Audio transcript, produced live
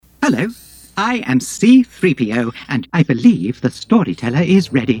Hello, I am C-3PO, and I believe the storyteller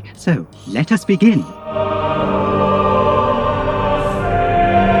is ready. So, let us begin.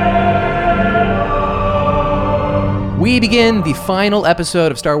 We begin the final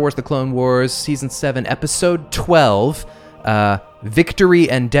episode of Star Wars The Clone Wars, Season 7, Episode 12, Victory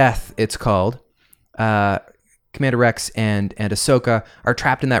and Death, it's called. Commander Rex and Ahsoka are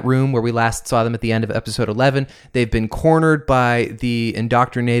trapped in that room where we last saw them at the end of Episode 11. They've been cornered by the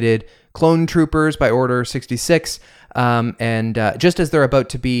indoctrinated clone troopers by Order 66, and just as they're about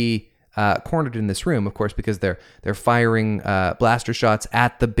to be cornered in this room, of course, because they're firing blaster shots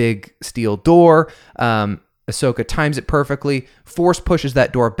at the big steel door, Ahsoka times it perfectly, force pushes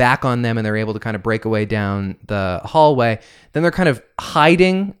that door back on them, and they're able to kind of break away down the hallway. Then they're kind of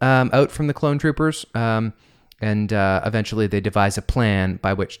hiding out from the clone troopers, and eventually they devise a plan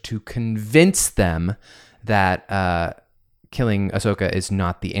by which to convince them that killing Ahsoka is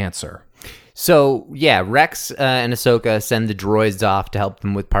not the answer. So, yeah, Rex and Ahsoka send the droids off to help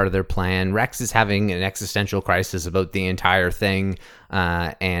them with part of their plan. Rex is having an existential crisis about the entire thing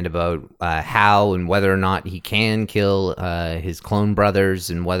and about how and whether or not he can kill his clone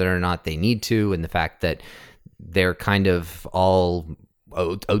brothers and whether or not they need to, and the fact that they're kind of all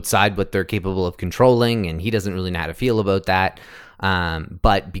outside what they're capable of controlling, and he doesn't really know how to feel about that.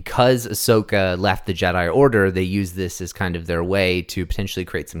 But because Ahsoka left the Jedi Order, they use this as kind of their way to potentially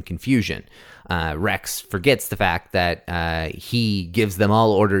create some confusion. Rex forgets the fact that he gives them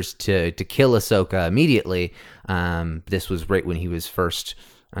all orders to kill Ahsoka immediately. This was right when he was first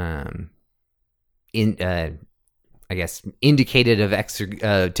indicated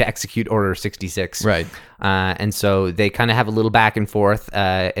to execute Order 66. Right. And so they kind of have a little back and forth,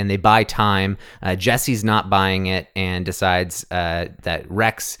 and they buy time. Jesse's not buying it and decides that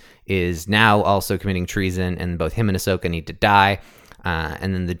Rex is now also committing treason, and both him and Ahsoka need to die.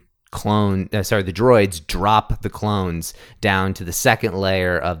 And then the droids drop the clones down to the second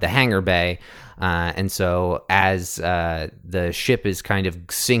layer of the hangar bay. And so as the ship is kind of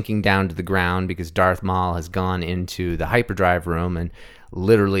sinking down to the ground because Darth Maul has gone into the hyperdrive room and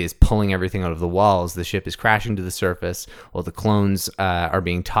literally is pulling everything out of the walls, the ship is crashing to the surface while the clones are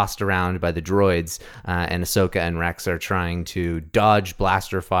being tossed around by the droids, and Ahsoka and Rex are trying to dodge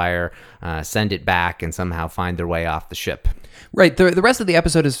blaster fire, send it back, and somehow find their way off the ship. Right. The rest of the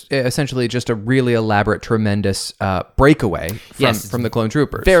episode is essentially just a really elaborate, tremendous breakaway from the clone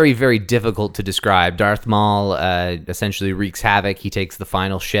troopers. Very, very difficult to describe. Darth Maul essentially wreaks havoc. He takes the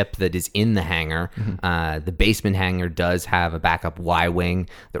final ship that is in the hangar. Mm-hmm. The basement hangar does have a backup Y-wing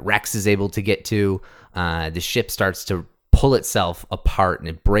that Rex is able to get to. The ship starts to pull itself apart, and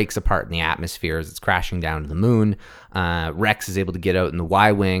it breaks apart in the atmosphere as it's crashing down to the moon. Rex is able to get out in the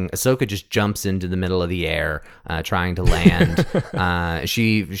Y-wing. Ahsoka just jumps into the middle of the air, trying to land.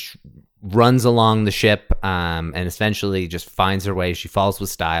 She runs along the ship and eventually just finds her way. She falls with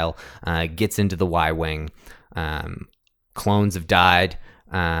style, gets into the Y-wing. Clones have died,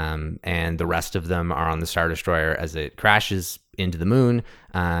 and the rest of them are on the Star Destroyer as it crashes into the moon,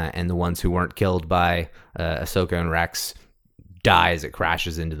 and the ones who weren't killed by Ahsoka and Rex die as it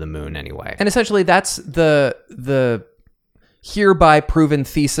crashes into the moon anyway. And essentially that's the hereby proven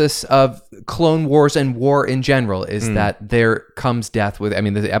thesis of Clone Wars and war in general is that there comes death with, I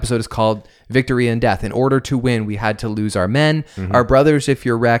mean, the episode is called Victory and Death. In order to win, we had to lose our men, our brothers if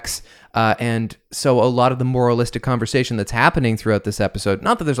you're Rex. And so a lot of the moralistic conversation that's happening throughout this episode,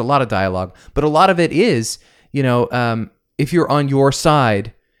 not that there's a lot of dialogue, but a lot of it is, if you're on your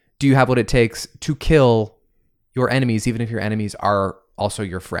side, do you have what it takes to kill your enemies, even if your enemies are also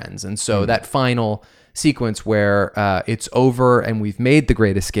your friends? And so that final sequence where it's over and we've made the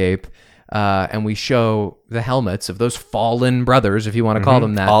great escape, and we show the helmets of those fallen brothers, if you want to call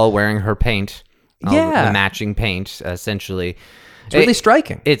them that. All wearing her paint. Yeah. The matching paint, essentially. It's really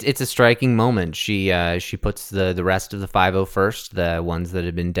striking. It's a striking moment. She puts the rest of the 501st, the ones that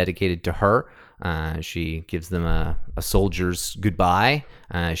have been dedicated to her, she gives them a soldier's goodbye.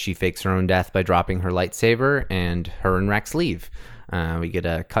 She fakes her own death by dropping her lightsaber, and her and Rex leave. We get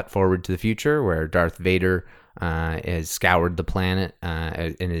a cut forward to the future where Darth Vader has scoured the planet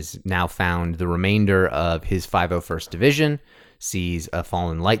and has now found the remainder of his 501st Division, sees a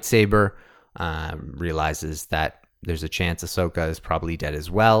fallen lightsaber, realizes that there's a chance Ahsoka is probably dead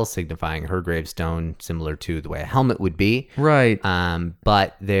as well, signifying her gravestone, similar to the way a helmet would be. Right.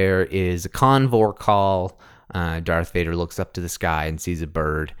 But there is a convor call. Darth Vader looks up to the sky and sees a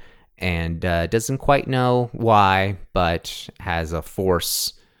bird, and doesn't quite know why, but has a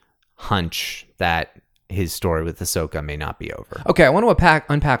force hunch that his story with Ahsoka may not be over. Okay, I want to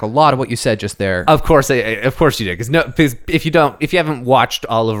unpack a lot of what you said just there. Of course you did, because if you haven't watched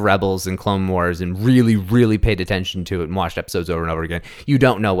all of Rebels and Clone Wars and really, really paid attention to it and watched episodes over and over again, you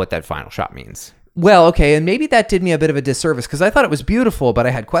don't know what that final shot means. Well, okay, and maybe that did me a bit of a disservice because I thought it was beautiful, but I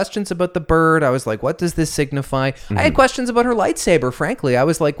had questions about the bird. I was like, what does this signify? I had questions about her lightsaber, frankly. I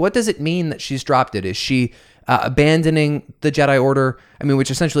was like, what does it mean that she's dropped it? Is she abandoning the Jedi Order? I mean,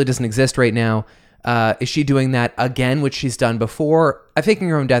 which essentially doesn't exist right now. Is she doing that again, which she's done before? Faking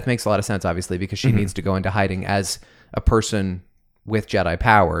her own death makes a lot of sense, obviously, because she needs to go into hiding as a person with Jedi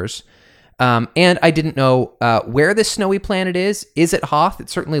powers. And I didn't know where this snowy planet is. Is it Hoth? It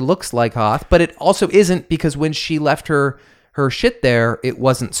certainly looks like Hoth, but it also isn't, because when she left her shit there, it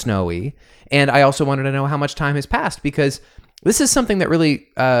wasn't snowy. And I also wanted to know how much time has passed, because this is something that really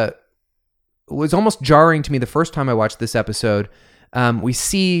was almost jarring to me the first time I watched this episode. We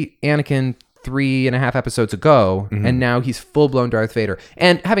see Anakin 3.5 episodes ago, and now he's full-blown Darth Vader.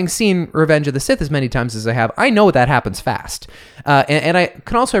 And having seen Revenge of the Sith as many times as I have, I know that happens fast. And I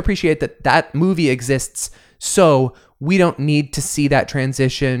can also appreciate that movie exists, so we don't need to see that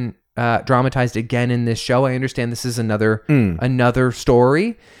transition dramatized again in this show. I understand this is another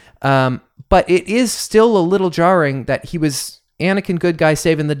story, but it is still a little jarring that he was Anakin good guy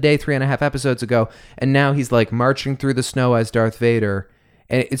saving the day 3.5 episodes ago, and now he's like marching through the snow as Darth Vader.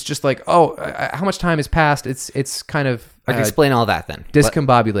 And it's just like, how much time has passed? It's kind of I can explain all that then.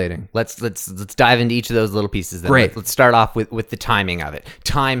 Discombobulating. Let's dive into each of those little pieces then. Great. Let's start off with the timing of it.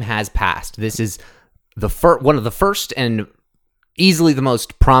 Time has passed. This is one of the first and easily the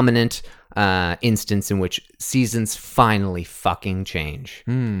most prominent instance in which seasons finally fucking change.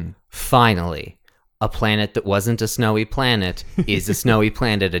 Finally. A planet that wasn't a snowy planet is a snowy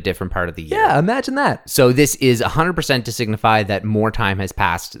planet at a different part of the year. Yeah, imagine that. So this is 100% to signify that more time has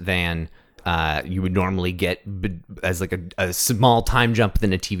passed than you would normally get as like a small time jump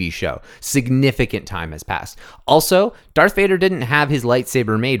than a TV show. Significant time has passed. Also, Darth Vader didn't have his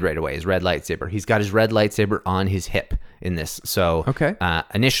lightsaber made right away, his red lightsaber. He's got his red lightsaber on his hip in this. So okay.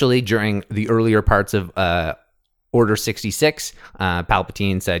 Initially, during the earlier parts of Order 66,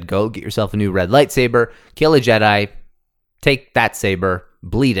 Palpatine said, go get yourself a new red lightsaber, kill a Jedi, take that saber,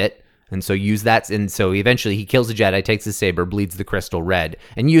 bleed it, and so use that. And so eventually he kills a Jedi, takes the saber, bleeds the crystal red,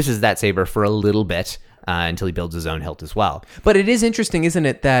 and uses that saber for a little bit until he builds his own hilt as well. But it is interesting, isn't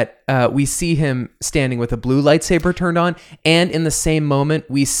it, that we see him standing with a blue lightsaber turned on, and in the same moment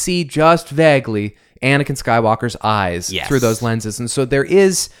we see just vaguely Anakin Skywalker's eyes through those lenses. And so there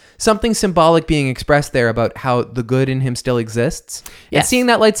is something symbolic being expressed there about how the good in him still exists. Yes. And seeing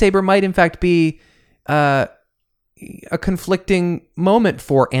that lightsaber might in fact be a conflicting moment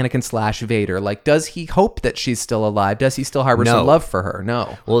for Anakin / Vader. Like, does he hope that she's still alive? Does he still harbor some love for her?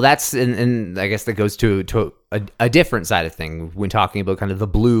 No. Well, that's, and I guess that goes to a different side of thing when talking about kind of the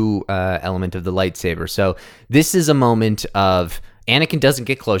blue element of the lightsaber. So this is a moment of Anakin doesn't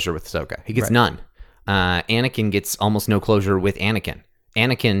get closure with Ahsoka. He gets none. Anakin gets almost no closure with Anakin.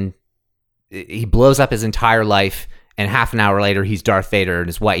 Anakin, he blows up his entire life, and half an hour later, he's Darth Vader,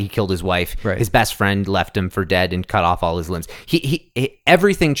 and he killed his wife. Right. His best friend left him for dead and cut off all his limbs. He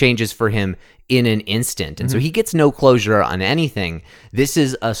everything changes for him in an instant, and so he gets no closure on anything. This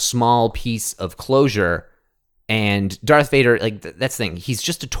is a small piece of closure. And Darth Vader, like, that's the thing. He's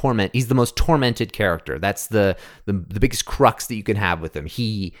just a torment. He's the most tormented character. That's the biggest crux that you can have with him.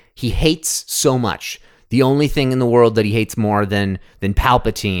 He hates so much. The only thing in the world that he hates more than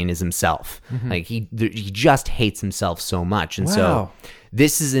Palpatine is himself. Like, he just hates himself so much. And so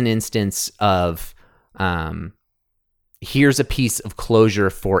this is an instance of here's a piece of closure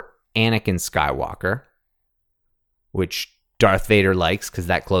for Anakin Skywalker, which Darth Vader likes because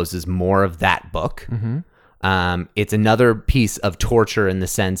that closes more of that book. It's another piece of torture in the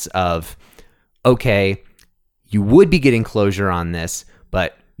sense of, okay, you would be getting closure on this,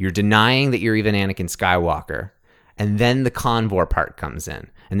 but you're denying that you're even Anakin Skywalker. And then the Convor part comes in.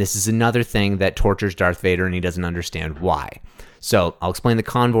 And this is another thing that tortures Darth Vader, and he doesn't understand why. So I'll explain the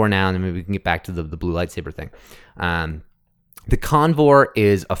Convor now, and then maybe we can get back to the blue lightsaber thing. The Convor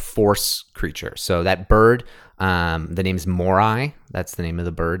is a Force creature. So that bird, the name's Morai. That's the name of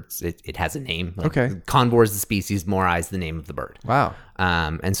the bird. It has a name. Like, okay. Convor is the species. Morai is the name of the bird. Wow.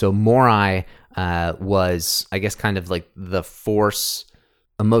 And so Morai was, I guess, kind of like the Force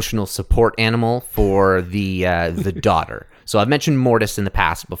emotional support animal for the daughter. So I've mentioned Mortis in the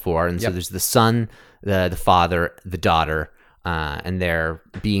past before, and so there's the son, the father, the daughter, and they're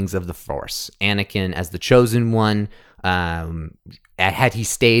beings of the Force. Anakin as the chosen one. Had he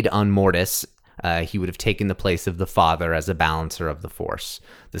stayed on Mortis, He would have taken the place of the father as a balancer of the Force.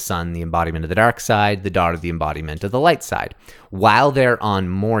 The son, the embodiment of the dark side, the daughter, the embodiment of the light side. While they're on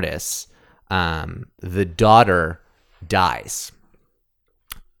Mortis, the daughter dies.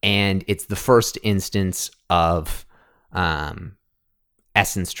 And it's the first instance of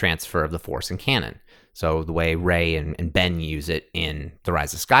essence transfer of the Force in canon. So the way Rey and Ben use it in The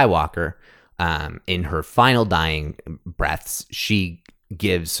Rise of Skywalker, in her final dying breaths, she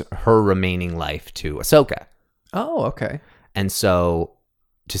gives her remaining life to Ahsoka. Oh, okay. And so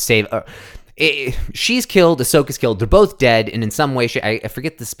to save... she's killed, Ahsoka's killed. They're both dead, and in some way, I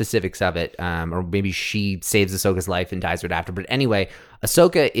forget the specifics of it, or maybe she saves Ahsoka's life and dies right after. But anyway,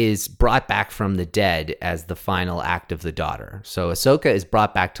 Ahsoka is brought back from the dead as the final act of the daughter. So Ahsoka is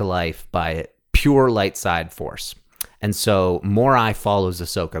brought back to life by pure light side Force. And so Morai follows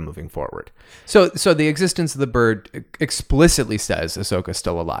Ahsoka moving forward. So the existence of the bird explicitly says Ahsoka's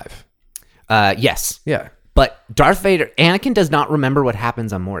still alive. Yes. Yeah. But Anakin does not remember what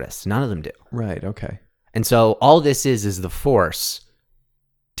happens on Mortis. None of them do. Right, okay. And so all this is the Force.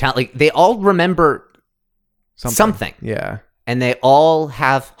 Like, they all remember something. Yeah. And they all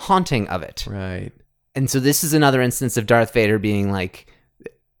have haunting of it. Right. And so this is another instance of Darth Vader being like,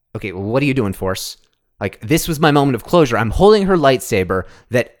 okay, well, what are you doing, Force? Like, this was my moment of closure. I'm holding her lightsaber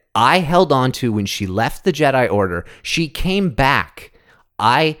that I held on to when she left the Jedi Order. She came back.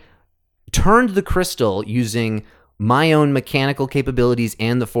 I turned the crystal using my own mechanical capabilities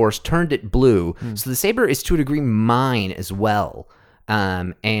and the Force, turned it blue. So the saber is to a degree mine as well,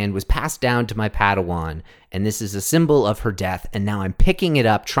 and was passed down to my Padawan. And this is a symbol of her death. And now I'm picking it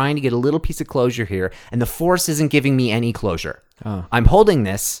up, trying to get a little piece of closure here. And the Force isn't giving me any closure. Oh. I'm holding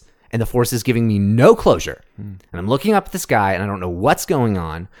this, and the Force is giving me no closure. And I'm looking up at the sky, and I don't know what's going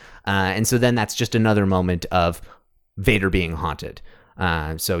on. And so then that's just another moment of Vader being haunted.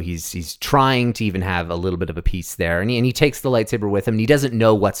 So he's trying to even have a little bit of a peace there. And he takes the lightsaber with him, and he doesn't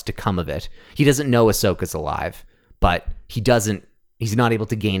know what's to come of it. He doesn't know Ahsoka's alive, but he's not able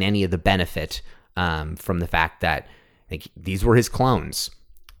to gain any of the benefit from the fact that, like, these were his clones.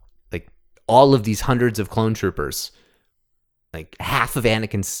 Like, all of these hundreds of clone troopers, like half of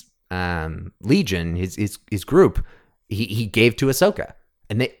Anakin's legion, his group, he gave to Ahsoka,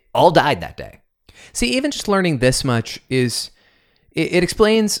 and they all died that day. See, even just learning this much it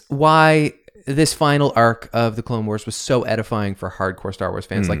explains why this final arc of the Clone Wars was so edifying for hardcore Star Wars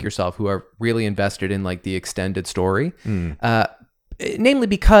fans like yourself, who are really invested in, like, the extended story. Namely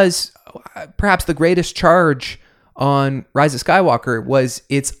because perhaps the greatest charge on Rise of Skywalker was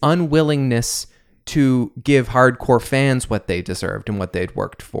its unwillingness to give hardcore fans what they deserved and what they'd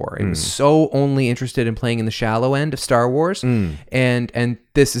worked for. It was so only interested in playing in the shallow end of Star Wars, and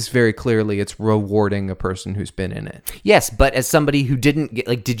this is very clearly it's rewarding a person who's been in it. Yes, but as somebody who didn't get,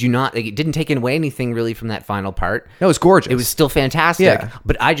 like, did you not, like, it didn't take away anything really from that final part. No, it was gorgeous. It was still fantastic, Yeah.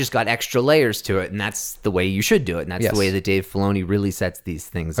 but I just got extra layers to it, and that's the way you should do it, and that's Yes. the way that Dave Filoni really sets these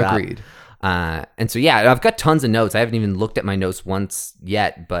things up. Agreed. And so, yeah, I've got tons of notes. I haven't even looked at my notes once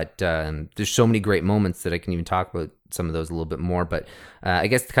yet, but there's so many great moments that I can even talk about some of those a little bit more. But I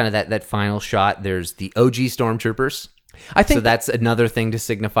guess kind of that final shot, there's the OG Stormtroopers. I think so that's another thing to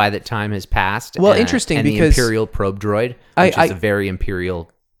signify that time has passed. Well, interesting, and because the Imperial probe droid, which is a very Imperial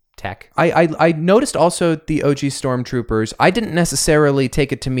tech. I noticed also the OG Stormtroopers. I didn't necessarily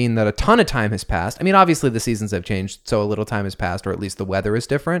take it to mean that a ton of time has passed. I mean, obviously the seasons have changed, so a little time has passed, or at least the weather is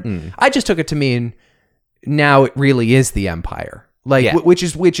different. I just took it to mean now it really is the Empire, like, Yeah. which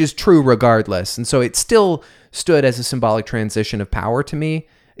is true regardless. And so it still stood as a symbolic transition of power to me.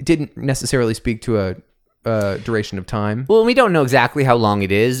 It didn't necessarily speak to a duration of time. Well, we don't know exactly how long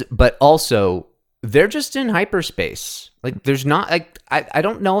it is, but also they're just in hyperspace. Like, there's not, like, I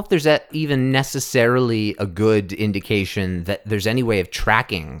don't know if there's even necessarily a good indication that there's any way of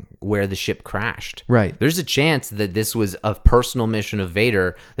tracking where the ship crashed. Right. There's a chance that this was a personal mission of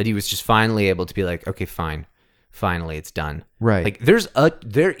Vader, that he was just finally able to be like, okay, fine. Finally, it's done. Right. Like,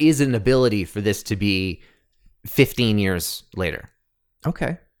 there is an ability for this to be 15 years later.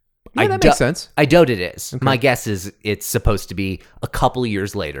 Okay. Yeah, that makes sense. I doubt it is. Okay. My guess is it's supposed to be a couple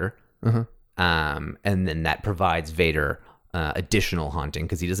years later. Uh-huh. And then that provides Vader additional haunting,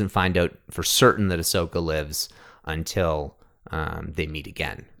 because he doesn't find out for certain that Ahsoka lives until they meet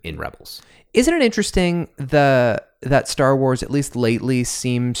again in Rebels. Isn't it interesting that Star Wars, at least lately,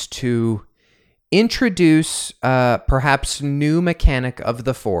 seems to introduce perhaps new mechanic of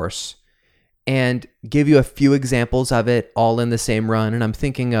the Force and give you a few examples of it all in the same run? And I'm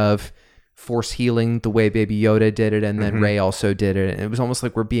thinking of Force healing the way Baby Yoda did it, and then Rey also did it. And it was almost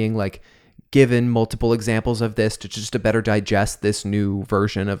like we're being, like, given multiple examples of this to better digest this new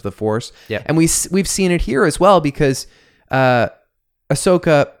version of the Force. Yep. And we've seen it here as well because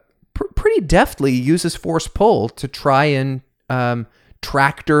Ahsoka pretty deftly uses Force pull to try and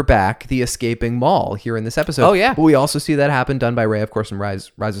tractor back the escaping Maul here in this episode. Oh, yeah. But we also see that happen done by Rey, of course, in Rise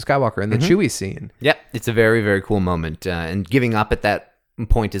of Skywalker and the Chewie scene. Yep, it's a very, very cool moment. And giving up at that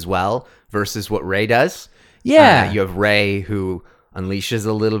point as well versus what Rey does. Yeah. You have Rey who unleashes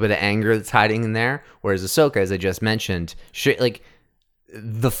a little bit of anger that's hiding in there, whereas Ahsoka, as I just mentioned,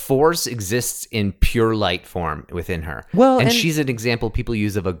 the Force exists in pure light form within her. Well, and and- she's an example people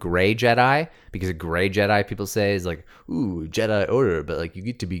use of a gray Jedi, because a gray Jedi, people say, is like, ooh, Jedi Order, but like you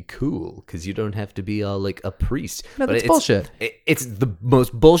get to be cool because you don't have to be all like a priest. No, But that's bullshit. It's the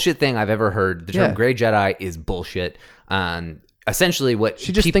most bullshit thing I've ever heard. The term Yeah. gray Jedi is bullshit. Essentially, what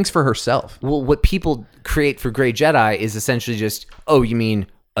She just thinks for herself. well, what people create for Grey Jedi is essentially just, oh, you mean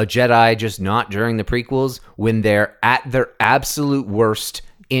a Jedi just not during the prequels when they're at their absolute worst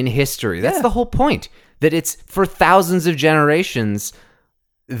in history. That's Yeah. the whole point. That it's for thousands of generations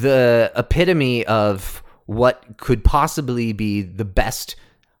the epitome of what could possibly be the best,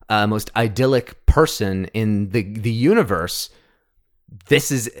 most idyllic person in the universe.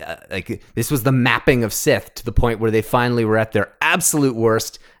 This is this was the mapping of Sith to the point where they finally were at their absolute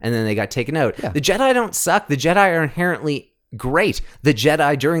worst, and then they got taken out. Yeah. The Jedi don't suck. The Jedi are inherently great. The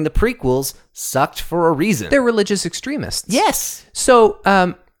Jedi during the prequels sucked for a reason. They're religious extremists. Yes. So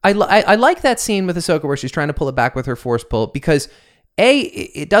I like that scene with Ahsoka where she's trying to pull it back with her Force pull because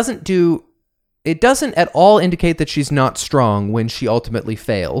it doesn't at all indicate that she's not strong when she ultimately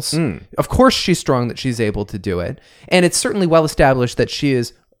fails. Of course she's strong that she's able to do it. And it's certainly well established that she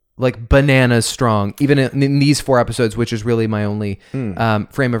is like bananas strong, even in these 4 episodes, which is really my only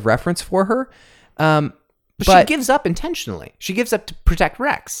frame of reference for her. But she gives up intentionally. She gives up to protect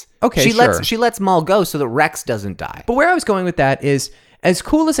Rex. Okay, she sure. lets Maul go so that Rex doesn't die. But where I was going with that is, as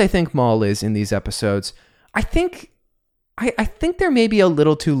cool as I think Maul is in these episodes, I think they're maybe a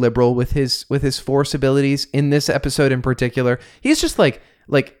little too liberal with his Force abilities in this episode in particular. He's just like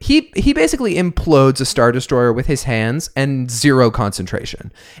he basically implodes a Star Destroyer with his hands and zero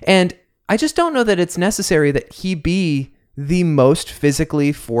concentration. And I just don't know that it's necessary that he be the most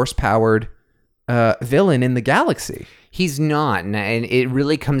physically Force-powered villain in the galaxy. He's not, and it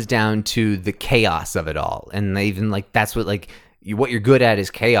really comes down to the chaos of it all. And even like that's what what you're good at is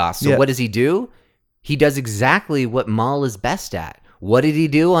chaos. So Yeah. what does he do? He does exactly what Maul is best at. What did he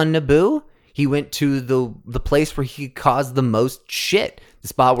do on Naboo? He went to the place where he caused the most shit. The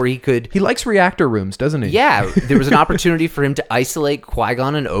spot where he could... He likes reactor rooms, doesn't he? Yeah, there was an opportunity for him to isolate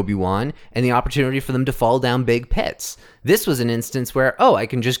Qui-Gon and Obi-Wan, and the opportunity for them to fall down big pits. This was an instance where, I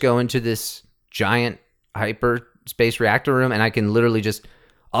can just go into this giant hyperspace reactor room, and I can literally just...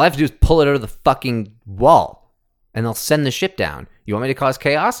 All I have to do is pull it out of the fucking wall, and they'll send the ship down. You want me to cause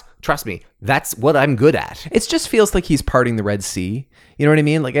chaos? Trust me, that's what I'm good at. It just feels like he's parting the Red Sea. You know what I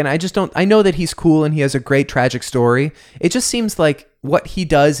mean? Like, and I know that he's cool and he has a great tragic story. It just seems like what he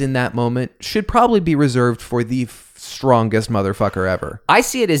does in that moment should probably be reserved for the strongest motherfucker ever. I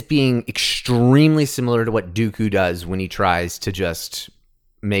see it as being extremely similar to what Dooku does when he tries to just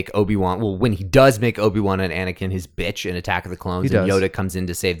make Obi-Wan... Well, when he does make Obi-Wan and Anakin his bitch in Attack of the Clones, He and does. Yoda comes in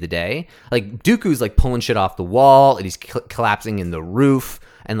to save the day. Like, Dooku's like pulling shit off the wall, and he's collapsing in the roof,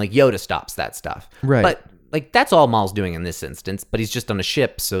 and like Yoda stops that stuff. Right. But like that's all Maul's doing in this instance, but he's just on a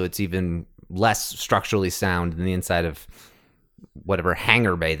ship, so it's even less structurally sound than the inside of whatever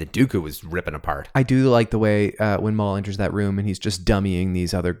hangar bay that Dooku was ripping apart. I do like the way when Maul enters that room and he's just dummying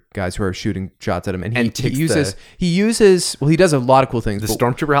these other guys who are shooting shots at him, and he takes uses well, he does a lot of cool things. The but-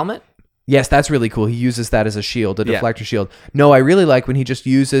 Stormtrooper helmet? Yes, that's really cool. He uses that as a shield, a Yeah. deflector shield. No, I really like when he just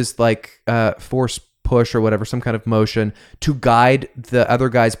uses like force push or whatever, some kind of motion to guide the other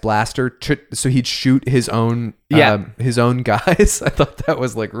guy's blaster so he'd shoot his own his own guys. I thought that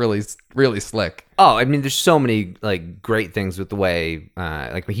was like really, really slick. Oh, I mean, there's so many like great things with the way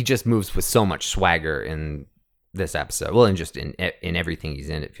like he just moves with so much swagger in this episode. Well, and just in everything he's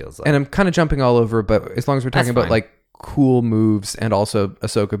in, it feels like. And I'm kind of jumping all over, but as long as we're talking That's about fine. like cool moves and also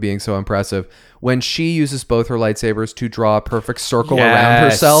Ahsoka being so impressive, when she uses both her lightsabers to draw a perfect circle around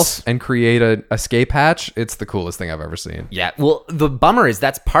Yes. herself and create a escape hatch, it's the coolest thing I've ever seen. Yeah, well, the bummer is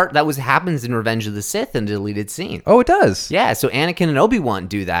that happens in Revenge of the Sith in the deleted scene. Oh, it does. Yeah, so Anakin and Obi-Wan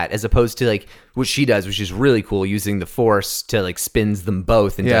do that as opposed to like what she does, which is really cool, using the Force to like spins them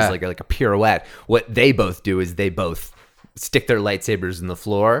both and Yeah. does like a pirouette. What they both do is they both stick their lightsabers in the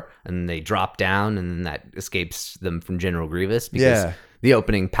floor and they drop down, and then that escapes them from General Grievous because Yeah. The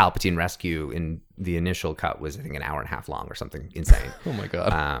opening Palpatine rescue in the initial cut was, I think, an hour and a half long or something insane. Oh my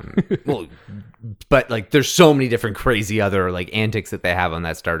god. Well, but like, there's so many different crazy other like antics that they have on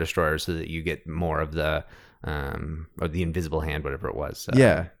that Star Destroyer, so that you get more of the or the invisible hand, whatever it was.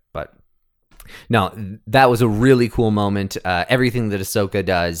 Yeah. But no, that was a really cool moment. Everything that Ahsoka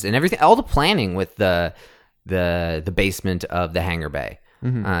does, and everything, all the planning with the basement of the hangar bay.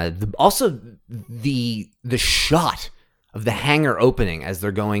 Also the shot of the hangar opening as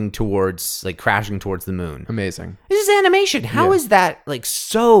they're going towards, like, crashing towards the moon. Amazing. This is animation. How is that like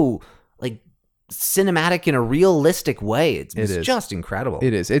so like cinematic in a realistic way? It's just incredible.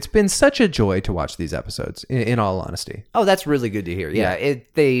 It is. It's been such a joy to watch these episodes, in all honesty. Oh, that's really good to hear. Yeah.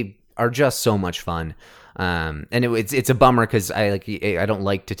 They are just so much fun. And it's a bummer because I don't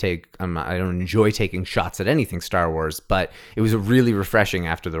like to take I don't enjoy taking shots at anything Star Wars, but it was really refreshing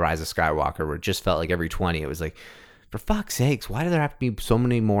after the Rise of Skywalker, where it just felt like every 20 it was like, for fuck's sakes, why do there have to be so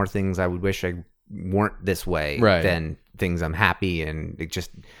many more things I would wish I weren't this way than things I'm happy and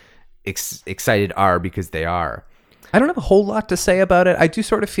just excited are because they are. I don't have a whole lot to say about it. I do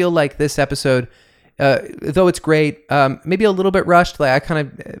sort of feel like this episode, though it's great, maybe a little bit rushed. Like I kind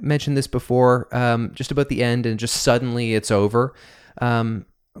of mentioned this before, just about the end, and just suddenly it's over. But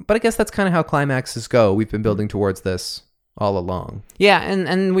I guess that's kind of how climaxes go. We've been building towards this all along. Yeah,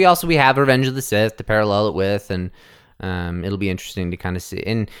 and we have Revenge of the Sith to parallel it with, and it'll be interesting to kind of see.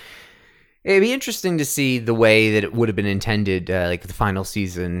 And it'd be interesting to see the way that it would have been intended, like the final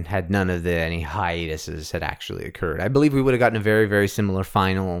season had none of any hiatuses had actually occurred. I believe we would have gotten a very, very similar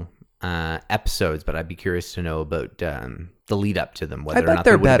final episodes, but I'd be curious to know about the lead up to them, whether or not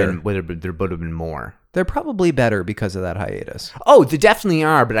there would have been more. They're probably better because of that hiatus. Oh, they definitely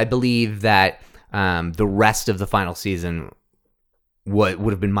are, but I believe that the rest of the final season would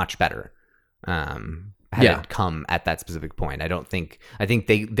have been much better. Had it come at that specific point. I think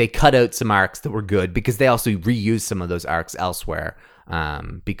they cut out some arcs that were good, because they also reused some of those arcs elsewhere,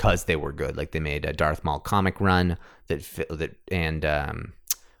 because they were good. Like they made a Darth Maul comic run and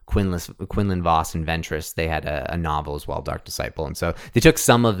Quinlan Voss and Ventress, they had a novel as well, Dark Disciple. And so they took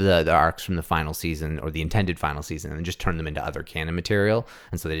some of the arcs from the final season, or the intended final season, and just turned them into other canon material.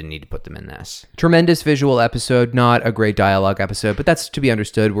 And so they didn't need to put them in this. Tremendous visual episode, not a great dialogue episode, but that's to be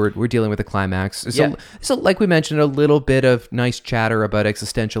understood. We're dealing with a climax. So like we mentioned, a little bit of nice chatter about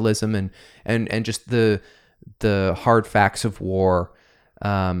existentialism and just the hard facts of war.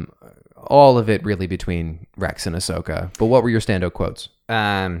 All of it really between Rex and Ahsoka. But what were your standout quotes?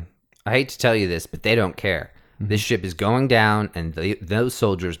 I hate to tell you this, but they don't care. This ship is going down, and those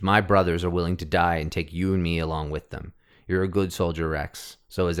soldiers, my brothers, are willing to die and take you and me along with them. You're a good soldier, Rex.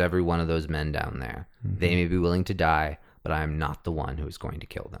 So is every one of those men down there. They may be willing to die, but I am not the one who is going to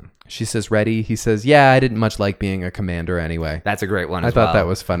kill them. She says, ready? He says, yeah, I didn't much like being a commander anyway. That's a great one I thought that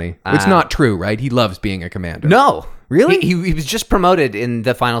was funny. It's not true, right? He loves being a commander. No. Really? He was just promoted in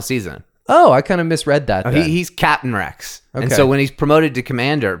the final season. Oh, I kind of misread that. He's Captain Rex. Okay. And so when he's promoted to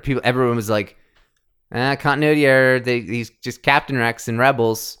commander, everyone was like, continuity error. He's just Captain Rex in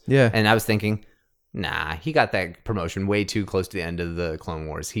Rebels. Yeah. And I was thinking, nah, he got that promotion way too close to the end of the Clone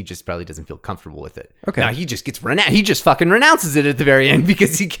Wars. He just probably doesn't feel comfortable with it. Okay. Now he just gets he just fucking renounces it at the very end,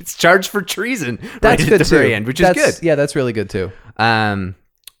 because he gets charged for treason That's right good at the too. very end, which is good. Yeah, that's really good too.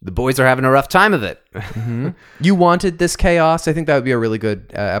 The boys are having a rough time of it. You wanted this chaos. I think that would be a really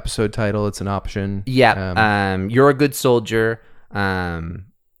good episode title. It's an option. Yeah. You're a good soldier. We're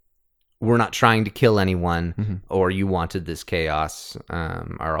not trying to kill anyone, or you wanted this chaos,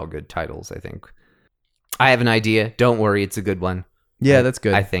 are all good titles, I think. I have an idea. Don't worry. It's a good one. Yeah, that's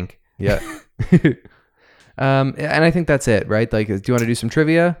good. I think. Yeah. And I think that's it, right? Like, do you want to do some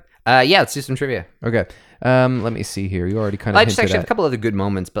trivia? Yeah, let's do some trivia. Okay. Let me see here. You already kind of I just actually have a couple other good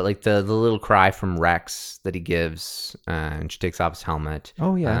moments, but like the little cry from Rex that he gives, and she takes off his helmet.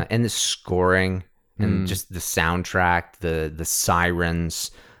 Oh, yeah. And the scoring, and just the soundtrack, the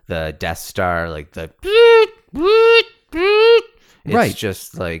sirens, the Death Star, like the it's right.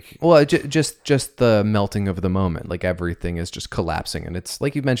 just like, well, just the melting of the moment. Like everything is just collapsing, and it's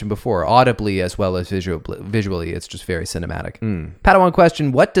like you mentioned before, audibly as well as visually. It's just very cinematic. Padawan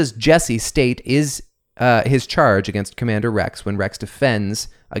question: what does Jesse state is his charge against Commander Rex when Rex defends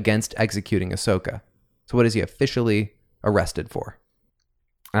against executing Ahsoka? So what is he officially arrested for?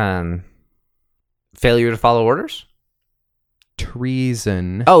 Failure to follow orders.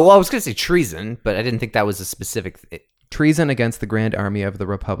 Treason. Oh, well, I was going to say treason, but I didn't think that was a specific. Treason against the Grand Army of the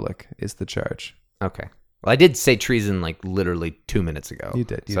Republic is the charge. Okay. Well, I did say treason like literally 2 minutes ago. You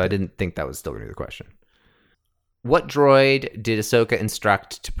did. I didn't think that was still going to be the question. What droid did Ahsoka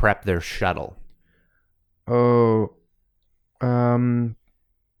instruct to prep their shuttle? Oh,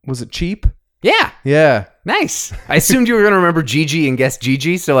 Was it cheap? Yeah, Yeah. nice. I assumed you were going to remember Gigi and guess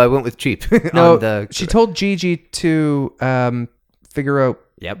Gigi, so I went with cheap. No, she told Gigi to figure out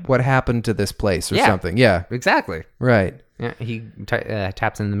Yep. what happened to this place or Yeah. something. Yeah, Exactly. right. Yeah, he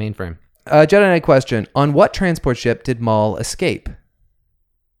taps in the mainframe. Jedi Knight question. On what transport ship did Maul escape?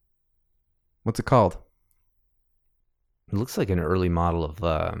 What's it called? It looks like an early model of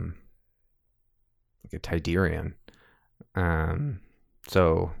like a Tiderian.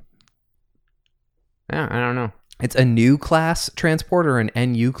 So yeah, I don't know. It's a new class transport or an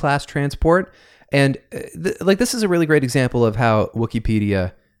NU class transport. And this is a really great example of how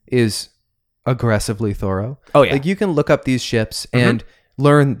Wikipedia is aggressively thorough. Oh, yeah. Like you can look up these ships and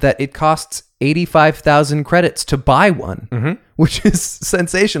learn that it costs 85,000 credits to buy one, which is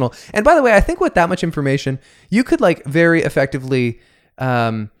sensational. And by the way, I think with that much information, you could like very effectively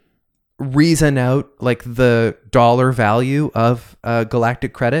reason out like the dollar value of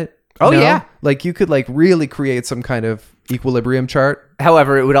galactic credit. Oh, yeah. Like you could like really create some kind of equilibrium chart.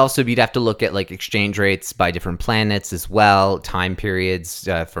 However, it would also you'd have to look at like exchange rates by different planets as well, time periods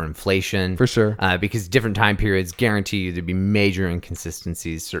for inflation. For sure. Because different time periods guarantee you there'd be major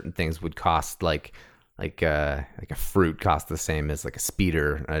inconsistencies. Certain things would cost like a fruit cost the same as like a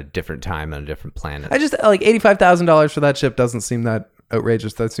speeder at a different time on a different planet. I just like $85,000 for that ship doesn't seem that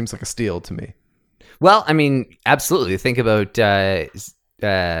outrageous. That seems like a steal to me. Well, I mean, absolutely. Think about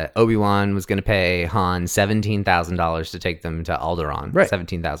Obi-Wan was going to pay Han $17,000 to take them to Alderaan. Right.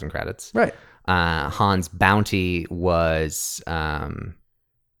 17,000 credits. Right. Han's bounty was 30,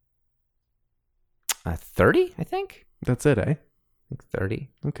 I think. That's it, eh? I think 30.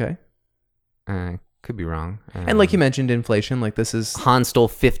 Okay. Could be wrong. And like you mentioned, inflation, like this is... Han stole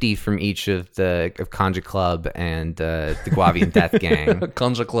 50 from each of Conja Club and the Guavian Death Gang.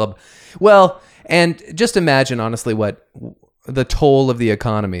 Conja Club. Well, and just imagine, honestly, what the toll of the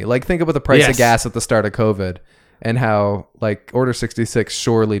economy. Like think about the price of gas at the start of COVID and how like Order 66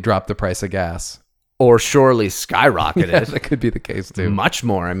 surely dropped the price of gas. Or surely skyrocketed. Yeah, that could be the case too. Much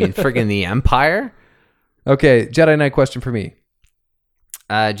more. I mean, friggin' the Empire. Okay, Jedi Knight question for me.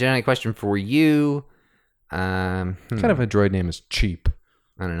 Jedi Knight question for you. Kind of a droid name is cheap.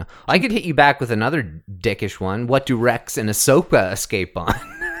 I don't know. I could hit you back with another dickish one. What do Rex and Ahsoka escape on?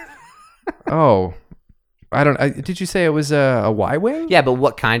 Oh, I don't. Did you say it was a Y-wing? Yeah, but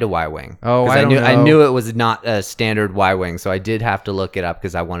what kind of Y-wing? Oh, 'Cause I don't know. I knew it was not a standard Y-wing, so I did have to look it up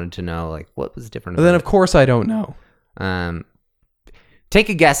because I wanted to know like what was different. But then, of course, I don't know. Take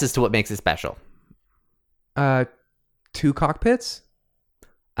a guess as to what makes it special. 2 cockpits.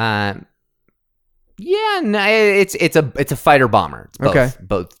 Yeah, no, it's a fighter bomber. It's both,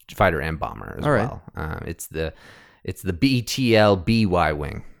 both fighter and bomber as All right. well. It's the BTL BY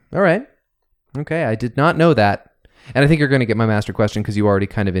wing. All right. Okay, I did not know that. And I think you're going to get my master question because you already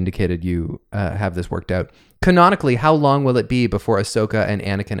kind of indicated you have this worked out. Canonically, how long will it be before Ahsoka and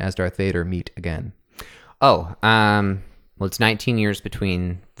Anakin as Darth Vader meet again? Oh, well, it's 19 years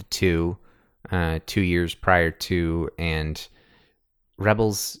between the two. 2 years prior to, and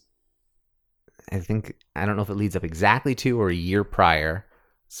Rebels, I don't know if it leads up exactly to or a year prior.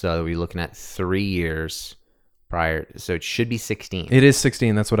 So we're looking at 3 years prior. So it should be 16. It is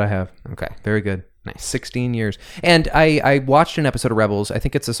 16. That's what I have. Okay. Very good. Nice. 16 years. And I watched an episode of Rebels. I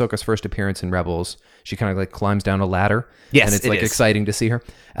think it's Ahsoka's first appearance in Rebels. She kind of like climbs down a ladder. Yes, and it's it like is. exciting to see her.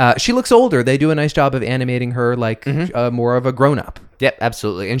 She looks older. They do a nice job of animating her like more of a grown-up. Yep,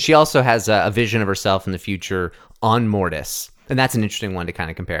 absolutely. And she also has a vision of herself in the future on Mortis. And that's an interesting one to kind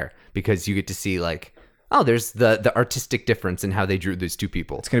of compare because you get to see like, oh, there's the artistic difference in how they drew these two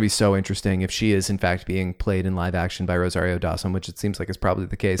people. It's going to be so interesting if she is in fact being played in live action by Rosario Dawson, which it seems like is probably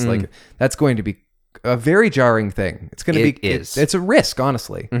the case. Like that's going to be a very jarring thing. It's going to be it's a risk,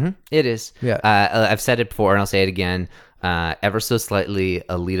 honestly. Mm-hmm. It is. Yeah. I've said it before and I'll say it again. Ever so slightly,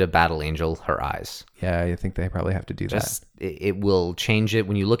 Alita Battle Angel, her eyes. Yeah, I think they probably have to do that. It will change it.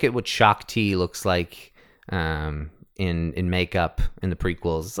 When you look at what Shakti looks like in makeup in the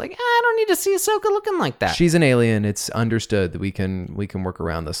prequels, it's like, I don't need to see Ahsoka looking like that. She's an alien. It's understood that we can work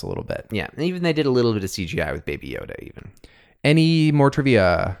around this a little bit. Yeah, and even they did a little bit of CGI with Baby Yoda even. Any more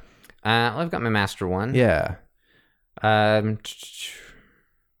trivia? I've got my master one. Yeah.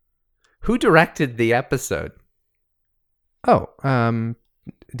 Who directed the episode? Oh,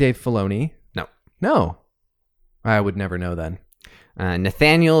 Dave Filoni. No. I would never know then.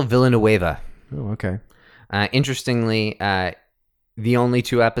 Nathaniel Villanueva. Oh, okay. Interestingly, the only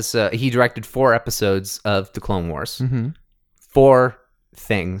 2 episodes, he directed 4 episodes of The Clone Wars. Mm-hmm. 4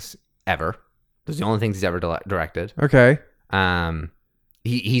 things ever. Those are the only things he's ever directed. Okay.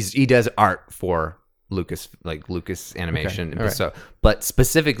 He does art for Lucas animation. all right. So, but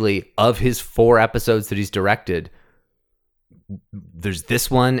specifically of his 4 episodes that he's directed, there's this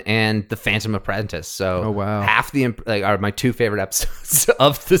one and The Phantom Apprentice. So Oh, wow. half are my 2 favorite episodes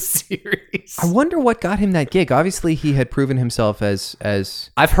of the series. I wonder what got him that gig. Obviously, he had proven himself as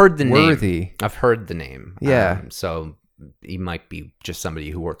I've heard the worthy. name. I've heard the name. Yeah. So he might be just somebody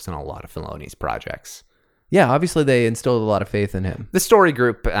who works on a lot of Filoni's projects. Yeah, obviously they instilled a lot of faith in him. The story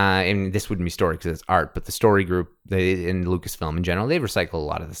group, and this wouldn't be story because it's art, but the story group, they in Lucasfilm in general, they recycle a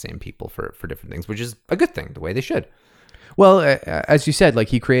lot of the same people for different things, which is a good thing, the way they should. Well, as you said, like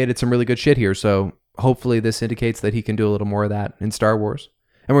he created some really good shit here, so hopefully this indicates that he can do a little more of that in Star Wars.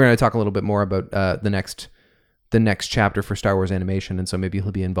 And we're going to talk a little bit more about the next chapter for Star Wars animation, and so maybe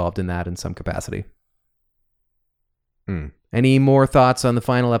he'll be involved in that in some capacity. Any more thoughts on the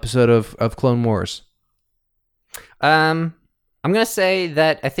final episode of Clone Wars? I'm gonna say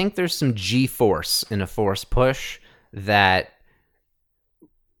that I think there's some G-force in a Force push that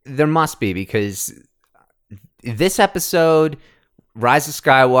there must be, because this episode, Rise of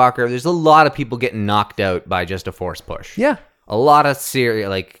Skywalker, there's a lot of people getting knocked out by just a Force push. Yeah. A lot of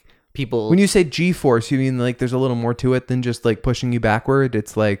people. When you say G-force, you mean like there's a little more to it than just like pushing you backward?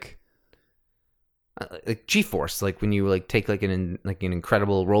 It's like G-force, like when you like take like an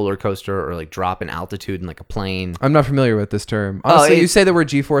incredible roller coaster or like drop in altitude in like a plane. I'm not familiar with this term. Honestly, you say the word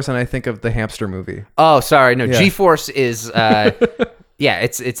G-force and I think of the hamster movie. Oh, sorry, no. Yeah. G-force is yeah,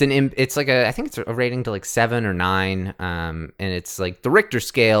 it's like I think it's a rating to like 7 or 9, and it's like the Richter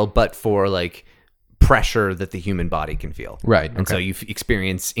scale, but for like pressure that the human body can feel. Right. And so you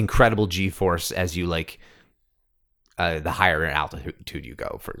experience incredible G-force as you like the higher altitude you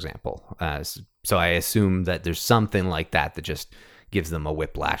go, for example. So I assume that there's something like that just gives them a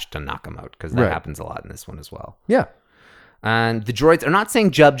whiplash to knock them out, because that happens a lot in this one as well. Yeah. And the droids are not saying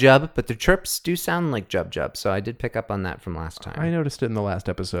Jub Jub, but the chirps do sound like Jub Jub. So I did pick up on that from last time. I noticed it in the last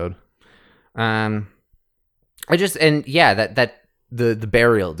episode. The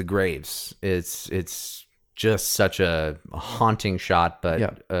burial, the graves, it's just such a haunting shot,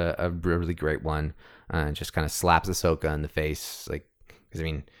 but a really great one. Just kind of slaps Ahsoka in the face, like, because I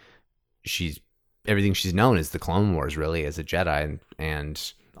mean, everything she's known is the Clone Wars, really, as a Jedi,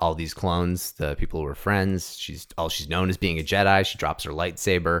 and all these clones, the people who were friends. She's known as being a Jedi. She drops her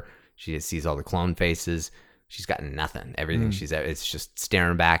lightsaber. She sees all the clone faces. She's got nothing. Everything it's just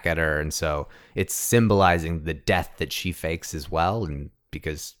staring back at her, and so it's symbolizing the death that she fakes as well, and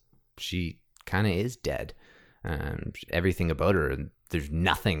because she kind of is dead. Everything about her, there's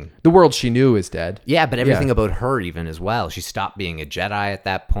nothing. The world she knew is dead. Yeah, but everything about her even as well. She stopped being a Jedi at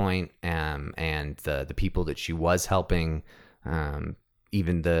that point, and the people that she was helping,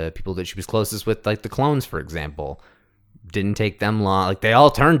 even the people that she was closest with, like the clones, for example, didn't take them long. Like they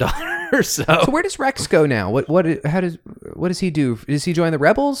all turned on her. So where does Rex go now? What does he do? Does he join the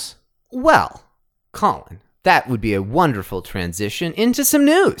Rebels? Well, Colin, that would be a wonderful transition into some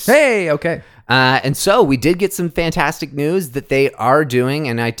news. Hey, okay. And so we did get some fantastic news that they are doing,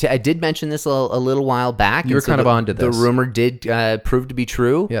 and I did mention this a little while back. You were kind of onto this. The rumor did prove to be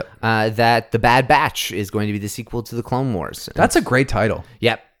true. Yep. That The Bad Batch is going to be the sequel to the Clone Wars. That's a great title.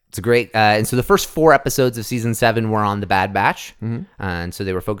 Yep. It's a great, and so the first 4 episodes of season 7 were on the Bad Batch, and so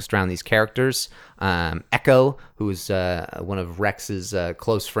they were focused around these characters. Echo, who is one of Rex's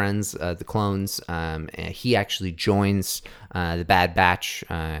close friends, the clones, he actually joins the Bad Batch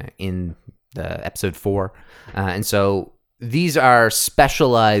in the episode 4, and so these are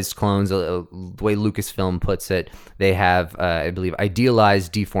specialized clones. The way Lucasfilm puts it, they have, I believe,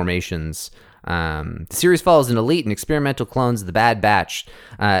 idealized deformations. The series follows an elite and experimental clones of the Bad Batch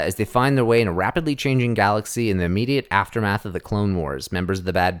as they find their way in a rapidly changing galaxy in the immediate aftermath of the Clone Wars. Members of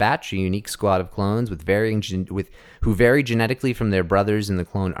the Bad Batch, a unique squad of clones who vary genetically from their brothers in the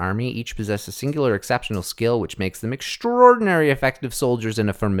clone army, each possess a singular exceptional skill which makes them extraordinary effective soldiers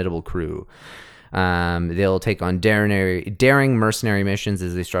and a formidable crew. They'll take on daring mercenary missions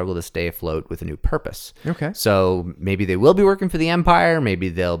as they struggle to stay afloat with a new purpose. Okay. So maybe they will be working for the Empire. Maybe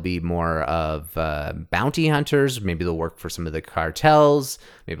they'll be more of bounty hunters. Maybe they'll work for some of the cartels.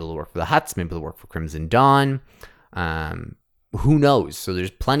 Maybe they'll work for the Hutts. Maybe they'll work for Crimson Dawn. Who knows? So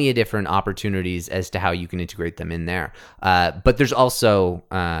there's plenty of different opportunities as to how you can integrate them in there. But there's also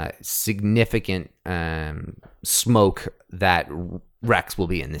significant smoke that Rex will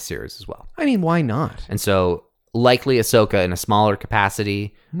be in this series as well. I mean, why not? And so likely Ahsoka in a smaller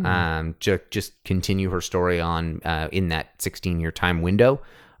capacity, just continue her story on in that 16-year time window.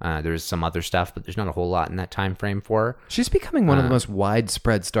 There's some other stuff, but there's not a whole lot in that time frame for her. She's becoming one of the most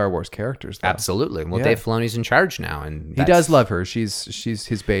widespread Star Wars characters, though. Absolutely. Well, Yeah. Dave Filoni's in charge now, and He does love her. She's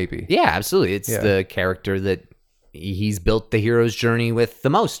his baby. Yeah, absolutely. It's the character that he's built the hero's journey with the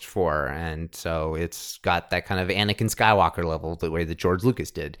most for, and so it's got that kind of Anakin Skywalker level, the way that George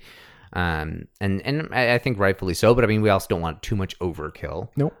Lucas did. And I think rightfully so, but I mean, we also don't want too much overkill.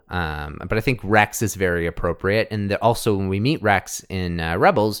 Nope. But I think Rex is very appropriate, and also when we meet Rex in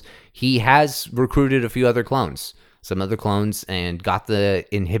Rebels, he has recruited a few other clones, some other clones, and got the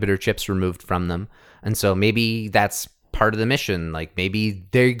inhibitor chips removed from them, and so maybe that's part of the mission. Like maybe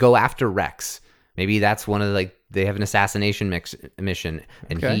they go after Rex. Maybe that's one of the, like, they have an assassination mission,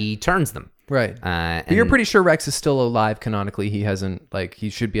 and he turns them. Right. But you're pretty sure Rex is still alive canonically. He hasn't, like, he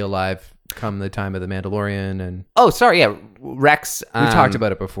should be alive come the time of the Mandalorian. And oh, sorry, yeah, Rex. we talked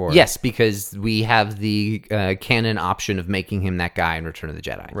about it before. Yes, because we have the canon option of making him that guy in Return of the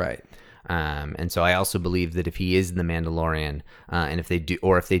Jedi. Right. And so I also believe that if he is in the Mandalorian, and if they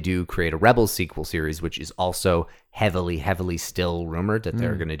do create a Rebels sequel series, which is also heavily still rumored that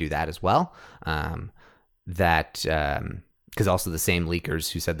they're going to do that as well, because also the same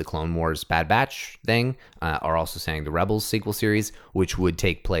leakers who said the Clone Wars Bad Batch thing are also saying the Rebels sequel series, which would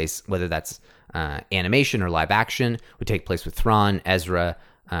take place, whether that's animation or live action, would take place with Thrawn, Ezra,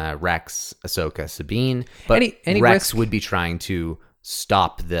 Rex, Ahsoka, Sabine. But any Rex risk? would be trying to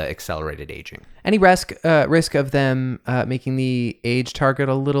stop the accelerated aging. Any risk of them making the age target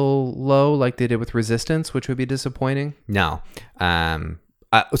a little low, like they did with Resistance, which would be disappointing? No.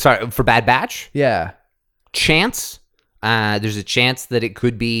 Sorry, for Bad Batch? Yeah. Chance. There's a chance that it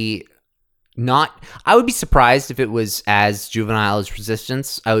could be not. I would be surprised if it was as juvenile as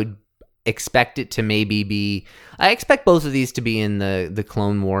Resistance. I would expect it to maybe be. I expect both of these to be in the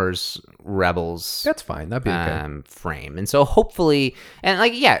Clone Wars Rebels. That's fine. That'd be okay. Frame, and so hopefully, and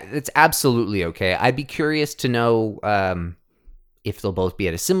like, yeah, it's absolutely okay. I'd be curious to know if they'll both be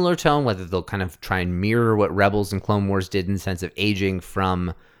at a similar tone, whether they'll kind of try and mirror what Rebels and Clone Wars did in the sense of aging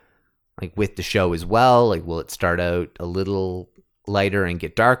from, like, with the show as well. Like, will it start out a little lighter and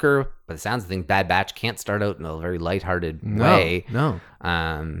get darker? But it sounds like Bad Batch can't start out in a very lighthearted way. No.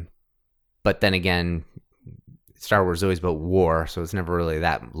 But then again, Star Wars is always about war, so it's never really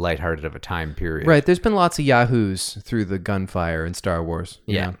that lighthearted of a time period. Right. There's been lots of yahoos through the gunfire in Star Wars.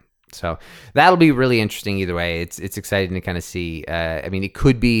 Yeah. So that'll be really interesting either way. It's exciting to kind of see. I mean, it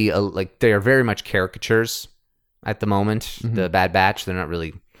could be like they are very much caricatures at the moment. Mm-hmm. The Bad Batch, they're not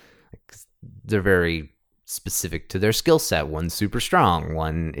really. They're very specific to their skill set. One's super strong.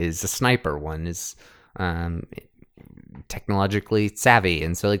 One is a sniper. One is technologically savvy,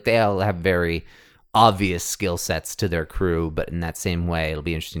 and so like they all have very obvious skill sets to their crew. But in that same way, it'll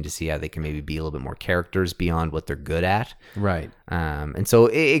be interesting to see how they can maybe be a little bit more characters beyond what they're good at. Right. And so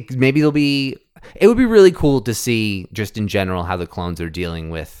maybe it'll be. It would be really cool to see just in general how the clones are dealing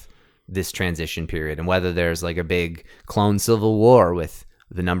with this transition period, and whether there's like a big clone civil war with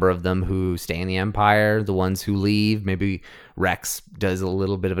the number of them who stay in the Empire, the ones who leave. Maybe Rex does a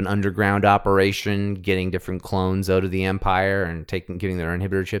little bit of an underground operation, getting different clones out of the Empire and getting their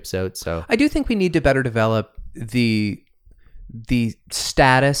inhibitor chips out. So I do think we need to better develop the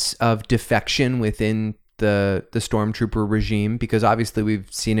status of defection within the stormtrooper regime, because obviously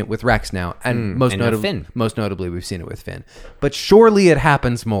we've seen it with Rex now, and most notably we've seen it with Finn. But surely it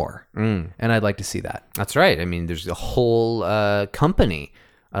happens more, and I'd like to see that. That's right. I mean, there's a whole company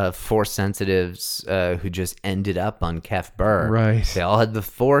of Force sensitives who just ended up on Kef Bir. Right. They all had the